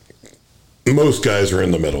dies. Most guys are in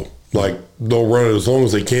the middle. Like, they'll run it as long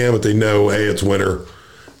as they can, but they know, hey, it's winter.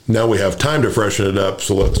 Now we have time to freshen it up,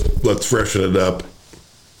 so let's freshen it up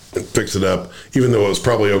and fix it up. Even though it was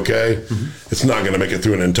probably okay, it's not going to make it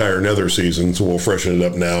through an entire nether season, so we'll freshen it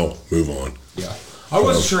up now, move on. Yeah. I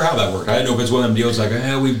wasn't sure how that worked. I didn't know if it's one of them deals like,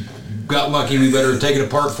 we got lucky, we better take it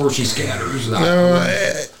apart before she scatters.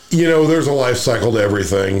 No, there's a life cycle to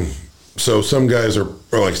everything. So some guys are,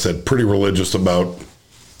 like I said, pretty religious about,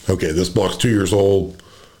 okay, this block's 2 years old,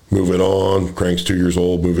 move it on. Crank's 2 years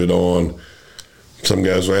old, move it on. Some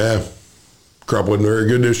guys are, crop wasn't very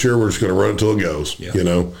good this year, we're just going to run it until it goes. Yeah.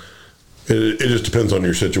 It just depends on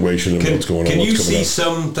your situation and what's going on. Can you see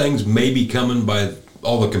some things maybe coming by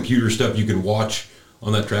all the computer stuff you can watch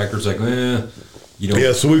on that tractor? It's like,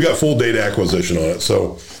 Yeah, so we've got full data acquisition on it.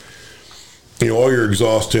 So, all your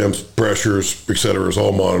exhaust temps, pressures, et cetera, is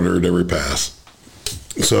all monitored every pass.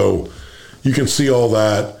 So you can see all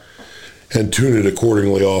that and tune it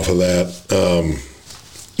accordingly off of that.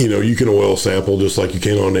 You can oil sample just like you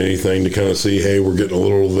can on anything to kind of see, hey, we're getting a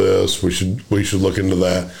little of this. We should look into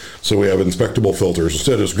that. So we have inspectable filters.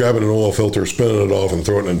 Instead of just grabbing an oil filter, spinning it off, and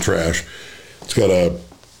throwing it in the trash, it's got a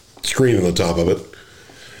screen on the top of it.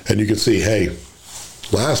 And you can see, hey,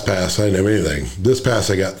 last pass, I didn't have anything. This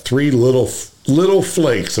pass, I got 3 little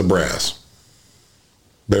flakes of brass.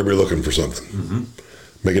 Better be looking for something. Mm-hmm.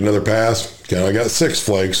 Make another pass. I got 6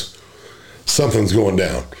 flakes. Something's going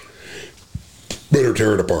down. Better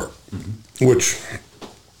tear it apart. Mm-hmm. Which,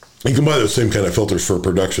 you can buy those same kind of filters for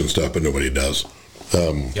production stuff, but nobody does.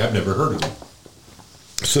 I've never heard of them.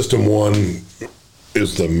 System 1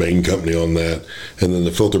 is the main company on that. And then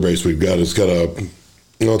the filter base we've got, it's got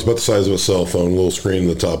it's about the size of a cell phone, a little screen on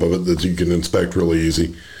the top of it that you can inspect really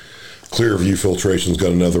easy. Clearview Filtration's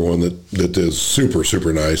got another one that is super,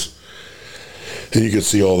 super nice. And you can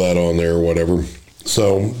see all that on there or whatever.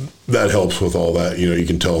 So that helps with all that. You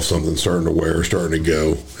can tell if something's starting to wear, starting to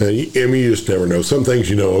go. And you just never know. Some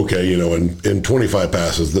things okay, in 25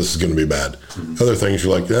 passes, this is going to be bad. Mm-hmm. Other things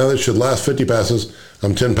you're like, this should last 50 passes.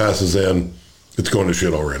 I'm 10 passes in. It's going to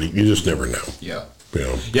shit already. You just never know. Yeah.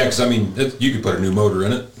 Yeah, because, you could put a new motor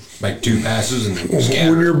in it, make 2 passes and scatter.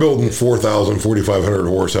 When you're building 4,000, 4,500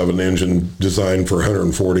 horse, have an engine designed for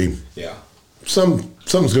 140,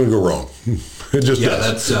 something's going to go wrong. It just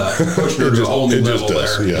does. That's pushing it to a whole new level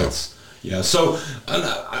there. Yeah. So,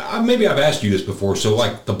 maybe I've asked you this before. So,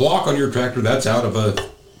 like, the block on your tractor, that's out of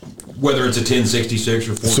whether it's a 1066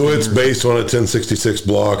 or 14. So, it's based on a 1066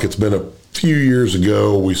 block. It's been a few years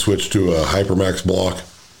ago, we switched to a Hypermax block,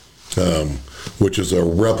 which is a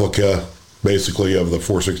replica, basically, of the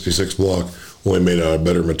 466 block, only made out of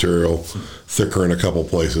better material, thicker in a couple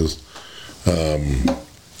places.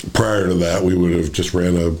 Prior to that, we would have just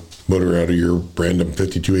ran a motor out of your random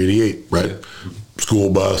 5288, right? Yeah.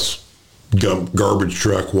 School bus, garbage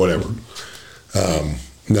truck, whatever.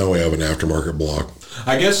 Now we have an aftermarket block.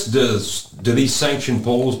 I guess, do these sanctioned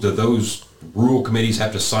poles, do those rural committees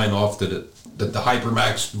have to sign off that the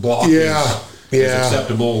Hypermax block is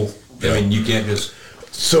acceptable? Yeah. You can't just...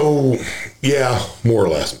 So, more or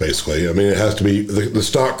less, basically. It has to be, the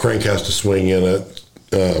stock crank has to swing in it.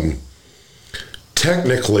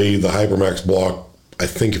 Technically, the Hypermax block, I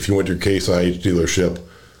think if you went to your Case IH dealership,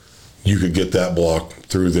 you could get that block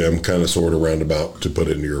through them, kind of, sort of, roundabout, to put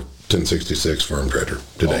in your 1066 farm tractor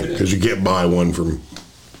today. Because you can't buy one from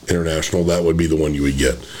International. That would be the one you would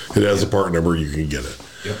get. It has a part number, you can get it.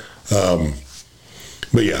 Yep.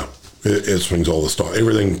 But it swings all the stock.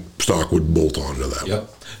 Everything stock would bolt onto that. Yep.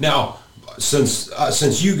 Now,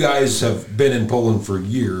 since you guys have been in Poland for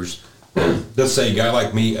years, let's say a guy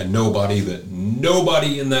like me, a nobody that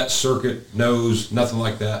nobody in that circuit knows, nothing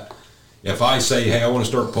like that. If I say, hey, I want to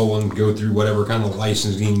start Poland, go through whatever kind of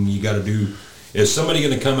licensing you got to do, is somebody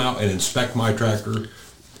going to come out and inspect my tractor?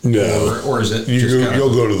 No. Or is it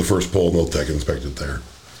you'll go to the first pole and they'll tech inspect it there.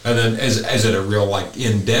 And then is it a real,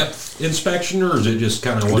 in-depth inspection, or is it just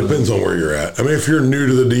kind of... It depends on where you're at. If you're new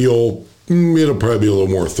to the deal, it'll probably be a little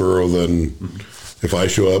more thorough than if I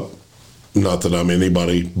show up. Not that I'm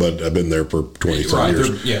anybody, but I've been there for 20-some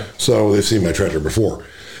years. Yeah. So they've seen my tractor before.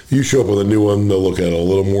 You show up with a new one, they'll look at it a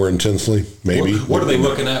little more intensely, maybe. What are they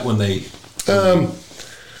looking at when they...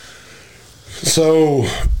 So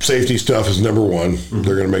safety stuff is number one. Mm-hmm.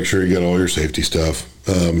 They're going to make sure you get all your safety stuff.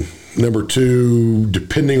 Number two,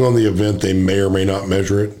 depending on the event, they may or may not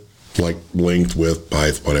measure it, like length, width,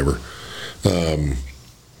 height, whatever.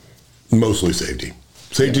 Mostly safety.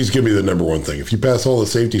 Safety's going to be the number one thing. If you pass all the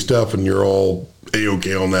safety stuff and you're all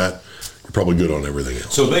A-okay on that, you're probably good on everything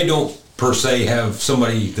else. So they don't, per se, have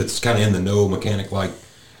somebody that's kind of in the know, mechanic,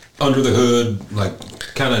 under the hood,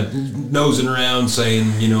 kind of nosing around saying,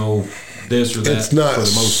 this or that. It's not for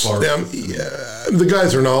the most part. The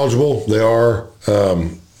guys are knowledgeable. They are,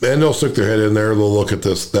 and they'll stick their head in there. They'll look at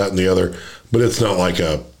this, that, and the other. But it's not like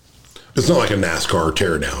a NASCAR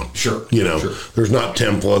teardown. Sure. There's not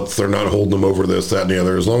templates. They're not holding them over this, that, and the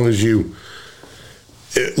other. As long as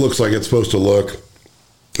it looks like it's supposed to look,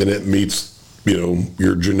 and it meets,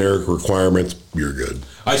 your generic requirements, you're good.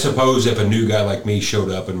 I suppose if a new guy like me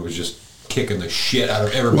showed up and was just kicking the shit out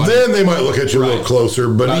of everybody, then they might look at you a little closer.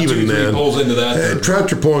 But about even then, pulls into that.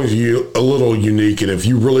 Tractor pulling is a little unique, and if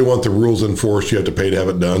you really want the rules enforced, you have to pay to have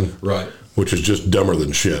it done. Right. Which is just dumber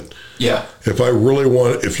than shit. Yeah.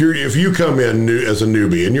 If you come in as a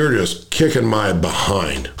newbie and you're just kicking my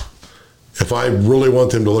behind, if I really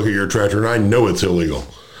want them to look at your tractor and I know it's illegal,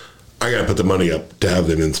 I got to put the money up to have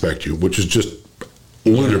them inspect you, which is just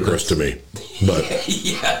ludicrous to me. But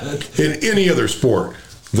in any other sport,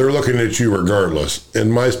 they're looking at you regardless. In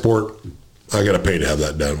my sport, I got to pay to have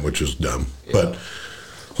that done, which is dumb. Yeah. But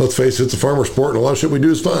let's face it, it's a farmer sport, and a lot of shit we do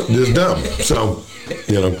is fun. It's dumb. So,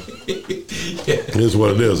 it is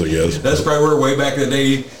what it is, I guess. That's probably where way back in the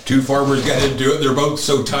day, two farmers got into it. They're both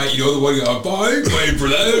so tight, the one goes, I ain't paying for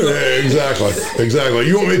that. Exactly.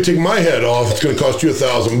 You want me to take my head off, it's going to cost you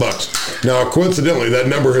 $1,000. Now, coincidentally, that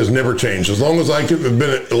number has never changed. As long as I have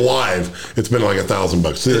been alive, it's been like $1,000.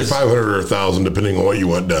 It's either 500 or 1,000, depending on what you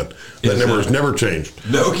want done. That number has never changed.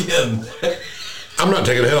 No kidding. I'm not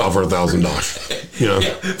taking a head off for $1,000.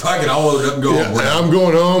 If I can all load up and go home. I'm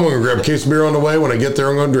going home. I'm going to grab a case of beer on the way. When I get there,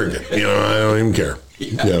 I'm going to drink it. I don't even care.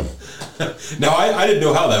 Yeah. Now, I didn't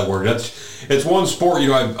know how that worked. It's one sport.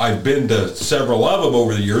 I've been to several of them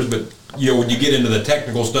over the years, but when you get into the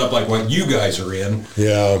technical stuff like what you guys are in,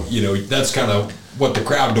 that's kind of what the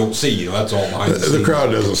crowd don't see. That's all behind the scenes. The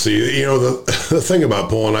crowd doesn't see. The thing about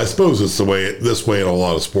pulling, I suppose it's this way in a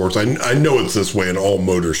lot of sports. I know it's this way in all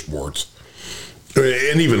motorsports.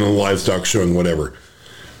 And even in livestock showing, whatever.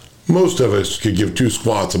 Most of us could give two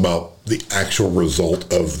squats about the actual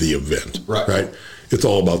result of the event. Right? It's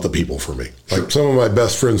all about the people for me. Sure. Like some of my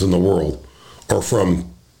best friends in the world are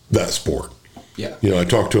from that sport. Yeah. I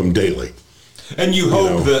talk to them daily. And you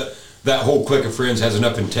hope that whole clique of friends has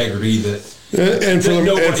enough integrity that... And for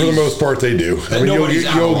the most part, they do. I mean,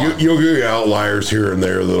 you'll get outliers here and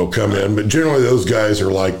there that'll come in, but generally those guys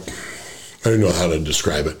are like, I don't know how to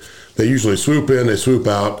describe it. They usually swoop in, they swoop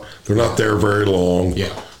out. They're not there very long.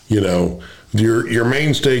 Yeah. Your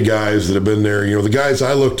mainstay guys that have been there, the guys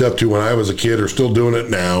I looked up to when I was a kid are still doing it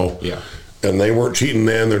now. Yeah. And they weren't cheating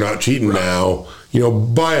then, they're not cheating now.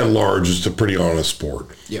 By and large, it's a pretty honest sport.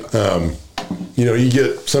 Yeah. You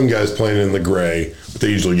get some guys playing in the gray, but they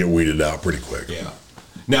usually get weeded out pretty quick. Yeah.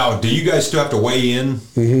 Now, do you guys still have to weigh in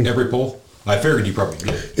every pull? I figured you probably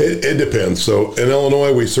did. It depends. So in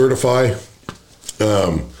Illinois, we certify.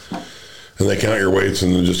 And they count your weights,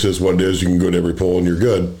 and it just is what it is. You can go to every pull, and you're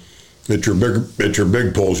good. At your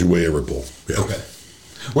big pulls, you weigh every pull. Yeah. Okay.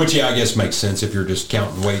 Which, I guess makes sense if you're just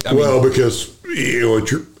counting weight. Because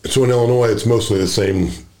so in Illinois, it's mostly the same,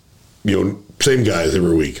 same guys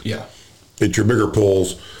every week. Yeah. At your bigger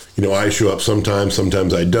pulls, I show up sometimes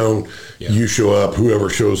I don't. Yeah. You show up, whoever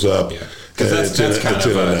shows up. Yeah. Because that's kind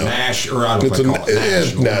of a national, or I don't know if I call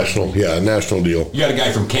it national. National deal. You got a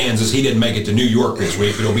guy from Kansas. He didn't make it to New York this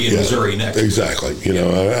week, but he'll be in Missouri next week. Exactly.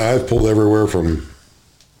 I've pulled everywhere from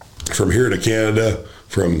here to Canada,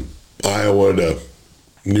 from Iowa to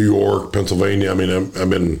New York, Pennsylvania. I mean, I've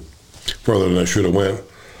been farther than I should have went.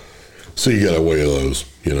 So you got to weigh those,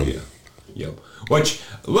 Yeah. Yep. Which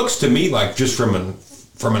looks to me like, just from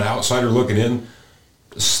an outsider looking in,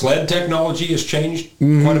 sled technology has changed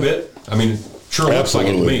quite a bit. I mean, sure looks like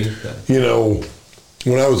it to me.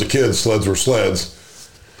 When I was a kid, sleds were sleds,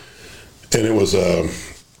 and it was a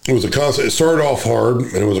constant. It started off hard,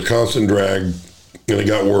 and it was a constant drag, and it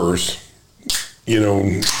got worse.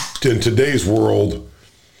 In today's world,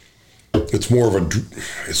 it's more of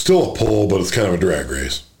it's still a pull, but it's kind of a drag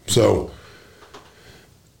race. So,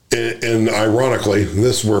 and ironically,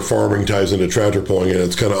 this is where farming ties into tractor pulling, and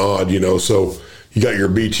it's kind of odd, so. You got your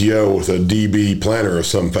BTO with a DB planner of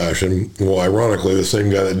some fashion. Well, ironically, the same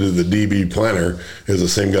guy that did the DB planner is the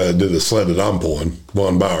same guy that did the sled that I'm pulling,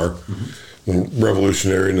 Von Bauer,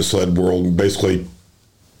 revolutionary in the sled world, basically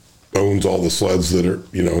owns all the sleds that are,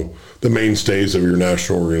 the mainstays of your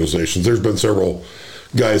national organizations. There's been several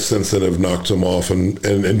guys since then have knocked them off and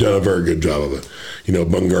done a very good job of it.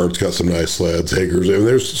 Bungard's got some nice sleds, Hager's, and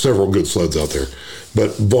there's several good sleds out there.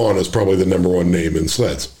 But Vaughn is probably the number one name in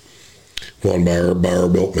sleds. Von Bauer,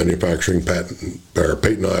 Bauer-Built Manufacturing, Peyton,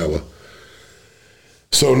 Iowa.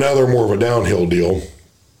 So now they're more of a downhill deal,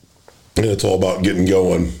 and it's all about getting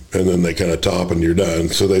going, and then they kind of top and you're done.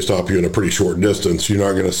 So they stop you in a pretty short distance. You're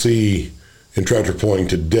not going to see in tractor pulling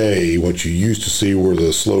today, what you used to see were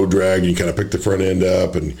the slow drag, and you kind of pick the front end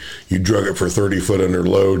up and you drug it for 30 foot under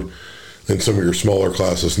load. In some of your smaller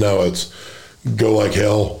classes now, it's go like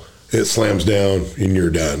hell, it slams down, and you're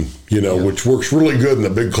done, which works really good in the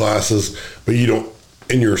big classes, but you don't,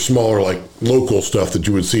 in your smaller, like local stuff that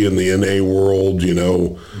you would see in the NA world,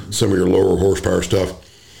 some of your lower horsepower stuff,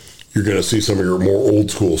 you're going to see some of your more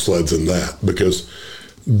old school sleds in that, because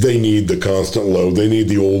they need the constant load. They need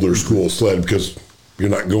the older school sled because you're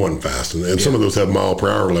not going fast. And some of those have mile per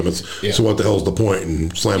hour limits. Yeah. So what the hell's the point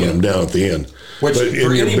in slamming them down at the end? Which, for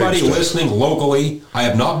anybody listening locally, I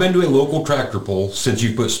have not been to a local tractor pull since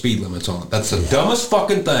you put speed limits on it. That's the dumbest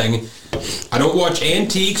fucking thing. I don't watch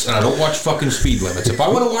antiques, and I don't watch fucking speed limits. If I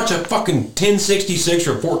want to watch a fucking 1066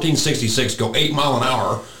 or 1466 go 8 mile an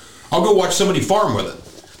hour, I'll go watch somebody farm with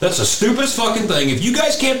it. That's the stupidest fucking thing. If you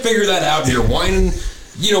guys can't figure that out and you're whining,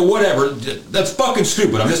 whatever, that's fucking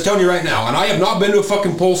stupid. I'm just telling you right now. And I have not been to a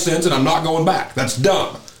fucking pull since, and I'm not going back. That's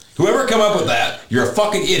dumb. Whoever come up with that, you're a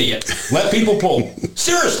fucking idiot. Let people pull.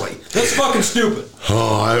 Seriously, that's fucking stupid.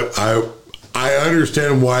 Oh, I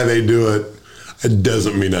understand why they do it. It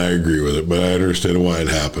doesn't mean I agree with it, but I understand why it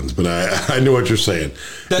happens. But I know what you're saying.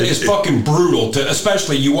 That is fucking brutal,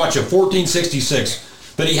 especially you watch a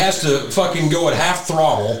 1466 that he has to fucking go at half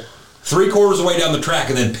throttle, 3/4 of the way down the track,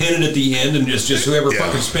 and then pin it at the end, and just whoever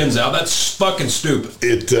fucking spins out. That's fucking stupid.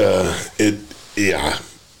 Yeah.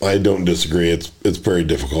 I don't disagree. It's very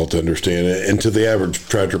difficult to understand. And to the average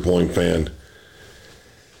tractor pulling fan,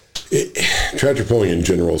 tractor pulling in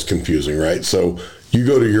general is confusing, right? So you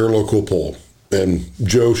go to your local pull, and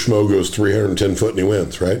Joe Schmo goes 310 foot and he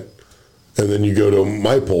wins, right? And then you go to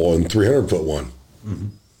my pull and 300 foot one. Mm-hmm.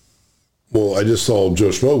 Well, I just saw Joe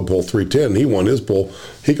Schmo pull 310. He won his pull.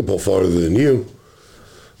 He could pull farther than you.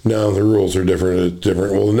 Now the rules are different. It's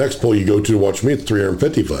different. Well, the next pull you go to watch me, it's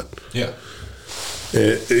 350 foot. Yeah.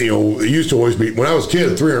 It used to always be, when I was a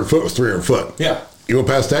kid, 300 foot was 300 foot. Yeah. You go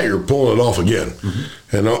past that, you're pulling it off again.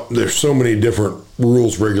 Mm-hmm. And there's so many different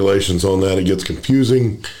rules, regulations on that, it gets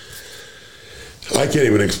confusing. I can't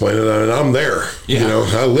even explain it, and I'm there. Yeah.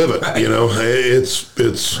 I live it. Right. It's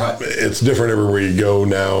different everywhere you go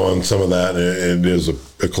now on some of that, and it is a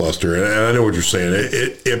cluster. And I know what you're saying.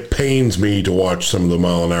 It pains me to watch some of the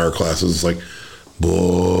mile an hour classes. It's like,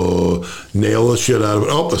 nail the shit out of it.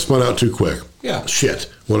 Oh, I spun out too quick. Yeah. Shit.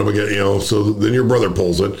 What am I getting? So then your brother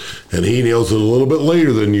pulls it, and he nails it a little bit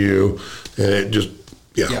later than you, and it just,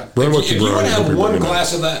 Run if you want to have one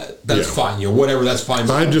glass of that, that's fine. Whatever, that's fine.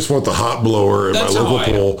 I just want the hot blower in my local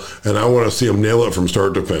pull, and I want to see them nail it from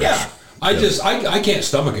start to finish. Yeah. I can't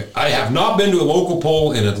stomach it. I have not been to a local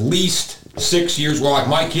pull in at least 6 years. Well, like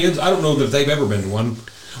my kids, I don't know that they've ever been to one.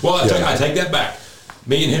 Well, I take that back.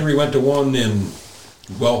 Me and Henry went to one in,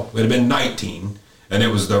 it had been 19. And it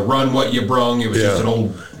was the run what you brung. It was just an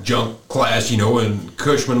old junk class, and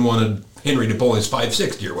Cushman wanted Henry to pull his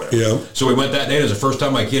 560 or whatever. Yeah. So we went that day. It was the first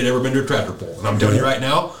time my kid had ever been to a tractor pull. And I'm telling you right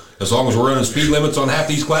now, as long as we're running speed limits on half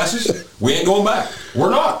these classes, we ain't going back.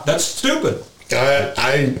 We're not. That's stupid.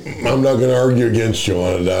 I'm not going to argue against you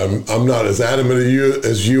on it. I'm not as adamant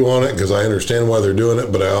as you on it because I understand why they're doing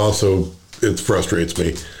it, but it frustrates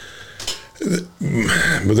me.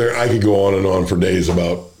 But I could go on and on for days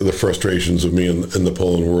about the frustrations of me in the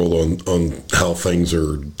pulling world on how things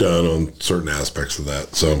are done on certain aspects of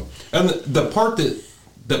that. So, and the part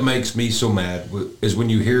that makes me so mad is when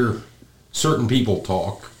you hear certain people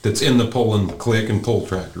talk that's in the pulling clique and pull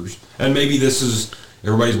tractors, and maybe this is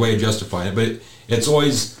everybody's way of justifying it, but it's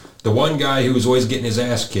always the one guy who is always getting his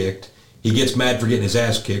ass kicked. He gets mad for getting his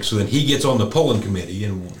ass kicked, so then he gets on the pulling committee,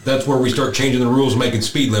 and that's where we start changing the rules, making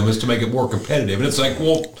speed limits to make it more competitive. And it's like,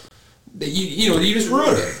 well, you just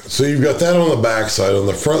ruined it. So you've got that on the back side. On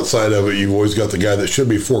the front side of it, you've always got the guy that should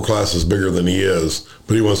be 4 classes bigger than he is,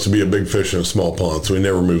 but he wants to be a big fish in a small pond, so he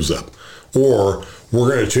never moves up. Or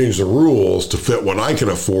we're going to change the rules to fit what I can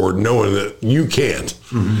afford, knowing that you can't.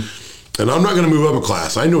 Mm-hmm. And I'm not going to move up a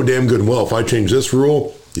class. I know damn good and well if I change this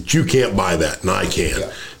rule, that you can't buy that, and I can.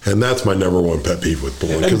 Yeah. And that's my number one pet peeve with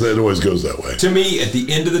pulling, because it always goes that way. To me, at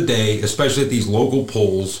the end of the day, especially at these local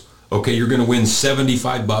pulls, okay, you're going to win $75,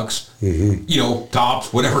 mm-hmm.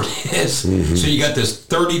 Tops, whatever it is. Mm-hmm. So you got this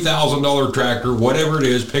 $30,000 tractor, whatever it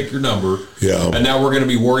is, pick your number. Yeah. And now we're going to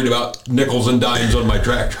be worried about nickels and dimes on my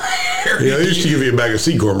tractor. They used to give you a bag of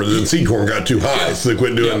seed corn, but then seed corn got too high, so they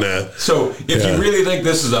quit doing that. So if you really think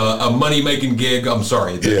this is a money-making gig, I'm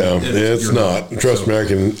sorry. It's not. Trust me, I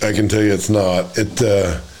can tell you it's not.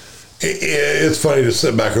 It's funny to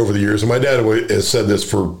sit back over the years, and my dad has said this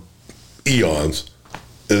for eons.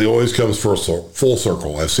 it always comes full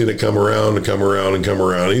circle. I've seen it come around and come around and come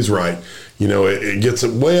around. He's right. You know, it gets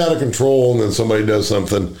way out of control, and then somebody does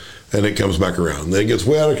something, and it comes back around. Then it gets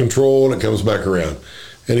way out of control, and it comes back around.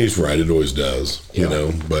 And he's right. It always does. You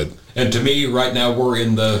know, but and to me, right now we're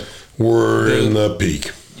in the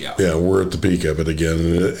peak. Yeah. Yeah, we're at the peak of it again.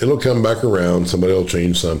 And it'll come back around. Somebody will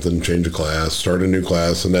change something, change a class, start a new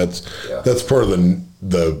class, and that's part of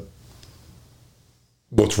the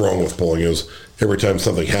what's wrong with pulling is every time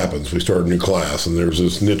something happens, we start a new class, and there's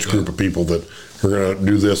this niche group of people that are going to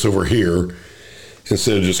do this over here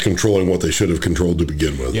instead of just controlling what they should have controlled to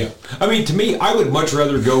begin with. Yeah. I mean, to me, I would much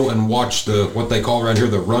rather go and watch what they call around here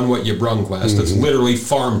the Run What You Brung class. That's literally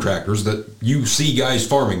farm tractors that you see guys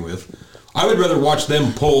farming with. I would rather watch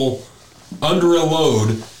them pull under a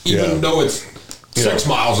load, even though it's 6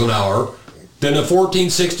 miles an hour, than a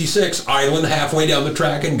 1466 idling halfway down the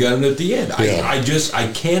track and gunning at the end.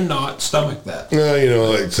 I cannot stomach that. Yeah, you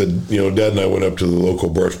know, like I said, you know, Dad and I went up to the local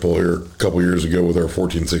brush pull here a couple years ago with our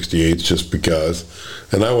 1468s just because,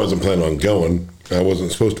 and I wasn't planning on going. I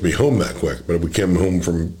wasn't supposed to be home that quick, but we came home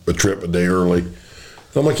from a trip a day early. And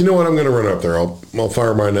I'm like, you know what, I'm going to run up there. I'll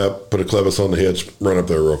fire mine up, put a clevis on the hitch, run up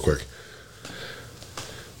there real quick.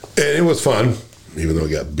 And it was fun, even though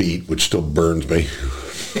I got beat, which still burns me.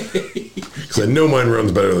 Because I know mine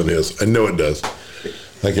runs better than his. I know it does.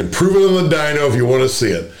 I can prove it on the dyno if you want to see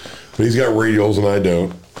it. But he's got radials and I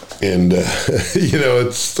don't. And, you know, it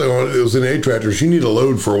was in A-tractors. You need a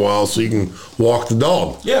load for a while so you can walk the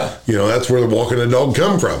dog. Yeah. You know, that's where the walking the dog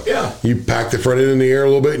come from. Yeah. You pack the front end in the air a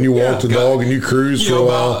little bit and you walk the dog and you cruise for a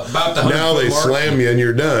while. About the now they slam you and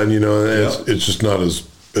you're done, you know, and it's just not as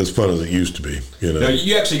fun as it used to be, you know. Now,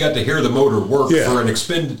 you actually got to hear the motor work for an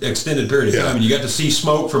extended period of time, and you got to see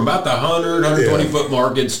smoke from about the 120-foot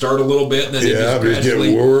mark. It'd start a little bit, and then it just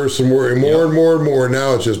gradually... get worse and more and more and more and more.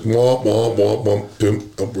 Now it's just womp, womp, womp, womp, boom,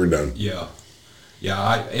 oh, we're done. Yeah.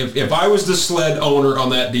 Yeah, if I was the sled owner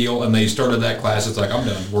on that deal and they started that class, it's like, I'm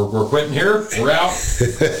done. We're quitting here. We're out.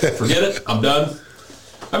 Forget it. I'm done.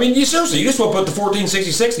 I mean, you just want to put the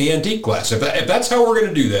 1466 in the antique class. If that's how we're going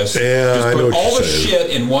to do this, just put all the shit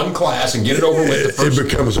in one class and get it over with. It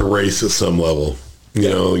becomes a race at some level. You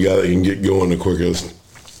know, the guy that can get going the quickest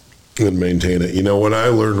and maintain it. You know, what I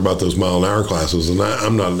learned about those mile-an-hour classes, and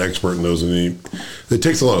I'm not an expert in those, it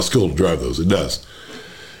takes a lot of skill to drive those. It does.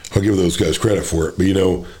 I'll give those guys credit for it. But, you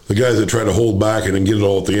know, the guys that try to hold back and then get it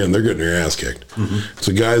all at the end, they're getting their ass kicked. It's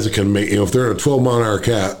the guys that can if they're in a 12-mile-an-hour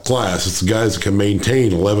class, it's the guys that can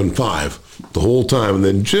maintain 11.5 the whole time and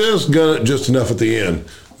then just gun it just enough at the end.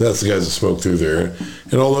 That's the guys that smoke through there.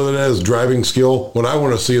 And although that has driving skill, what I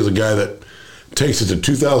want to see is a guy that takes it to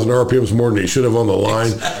 2,000 RPMs more than he should have on the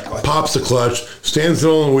line, pops the clutch, stands it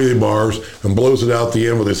on the wheelie bars, and blows it out the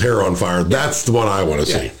end with his hair on fire. That's the one I want to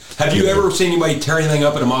see. Have you ever seen anybody tear anything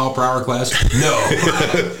up in a mile-per-hour class? No.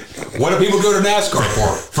 What do people go to NASCAR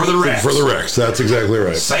for? For the wrecks. For the wrecks. That's exactly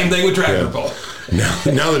right. Same thing with tractor pull. Now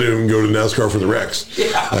they don't even go to NASCAR for the wrecks.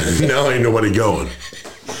 Yeah. Now ain't nobody going.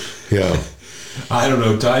 Yeah. I don't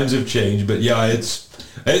know. Times have changed, but yeah,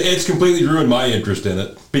 it's completely ruined my interest in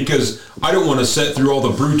it because I don't want to sit through all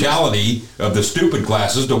the brutality of the stupid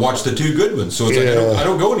classes to watch the two good ones. So it's like I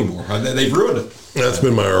don't go anymore. They've ruined it. That's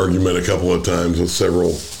been my argument a couple of times with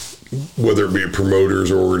several, whether it be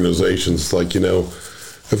promoters or organizations. It's like, you know,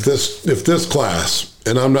 if this class,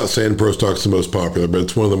 and I'm not saying Pro Stock's the most popular, but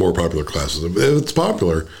it's one of the more popular classes. If it's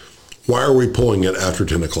popular, why are we pulling it after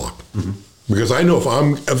 10 o'clock? Because I know if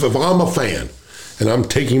I'm a fan and I'm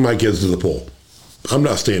taking my kids to the pull, I'm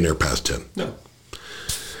not staying there past 10. No.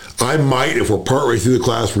 I might if we're partway through the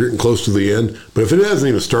class, we're getting close to the end. But if it hasn't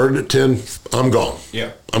even started at 10, I'm gone.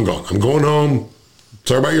 Yeah. I'm gone. I'm going home.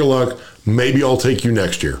 Sorry about your luck. Maybe I'll take you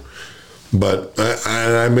next year. But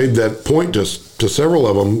I made that point to several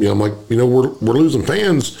of them. You know, I'm like, you know, we're losing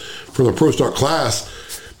fans from the Pro Stock class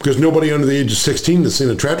because nobody under the age of 16 has seen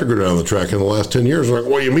a tractor go down the track in the last 10 years. They're like,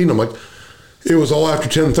 what do you mean? I'm like, it was all after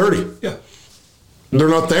 10:30. Yeah. They're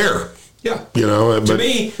not there. Yeah. You know, to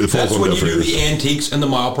me, that's when you do the antiques and the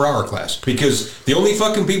mile-per-hour class because the only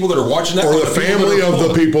fucking people that are watching that are the family of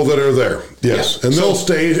the people that are there. Yes. Yeah. And they'll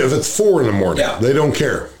stay if it's 4 a.m. Yeah. They don't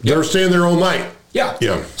care. Yeah. They're staying there all night. Yeah.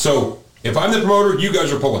 Yeah. So if I'm the promoter, you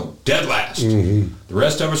guys are pulling dead last. The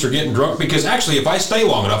rest of us are getting drunk because actually if I stay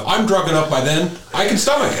long enough, I'm drunk enough by then, I can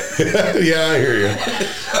stomach it. Yeah, I hear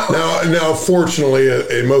you. Now, fortunately,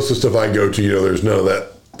 in most of the stuff I go to, you know, there's none of that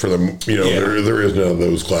for them. You know, there is none of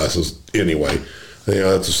those classes anyway. You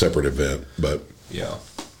know, that's a separate event. But yeah,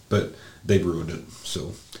 but they've ruined it.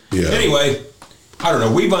 So yeah. Anyway, I don't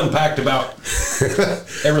know. We've unpacked about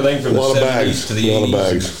everything from the 70s to the 80s. A lot of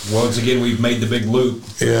bags. Once again, we've made the big loop.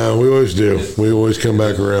 Yeah, we always do. We always come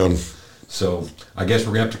back around. So I guess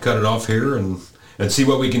we're going to have to cut it off here and see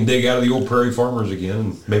what we can dig out of the old prairie farmers again.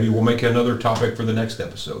 And maybe we'll make another topic for the next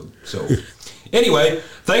episode. So anyway,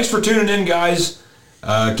 thanks for tuning in, guys.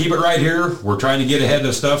 Keep it right here. We're trying to get ahead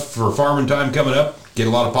of stuff for farming time coming up. Get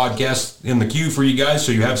a lot of podcasts in the queue for you guys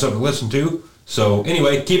so you have something to listen to. So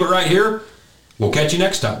anyway, keep it right here. We'll catch you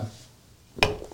next time.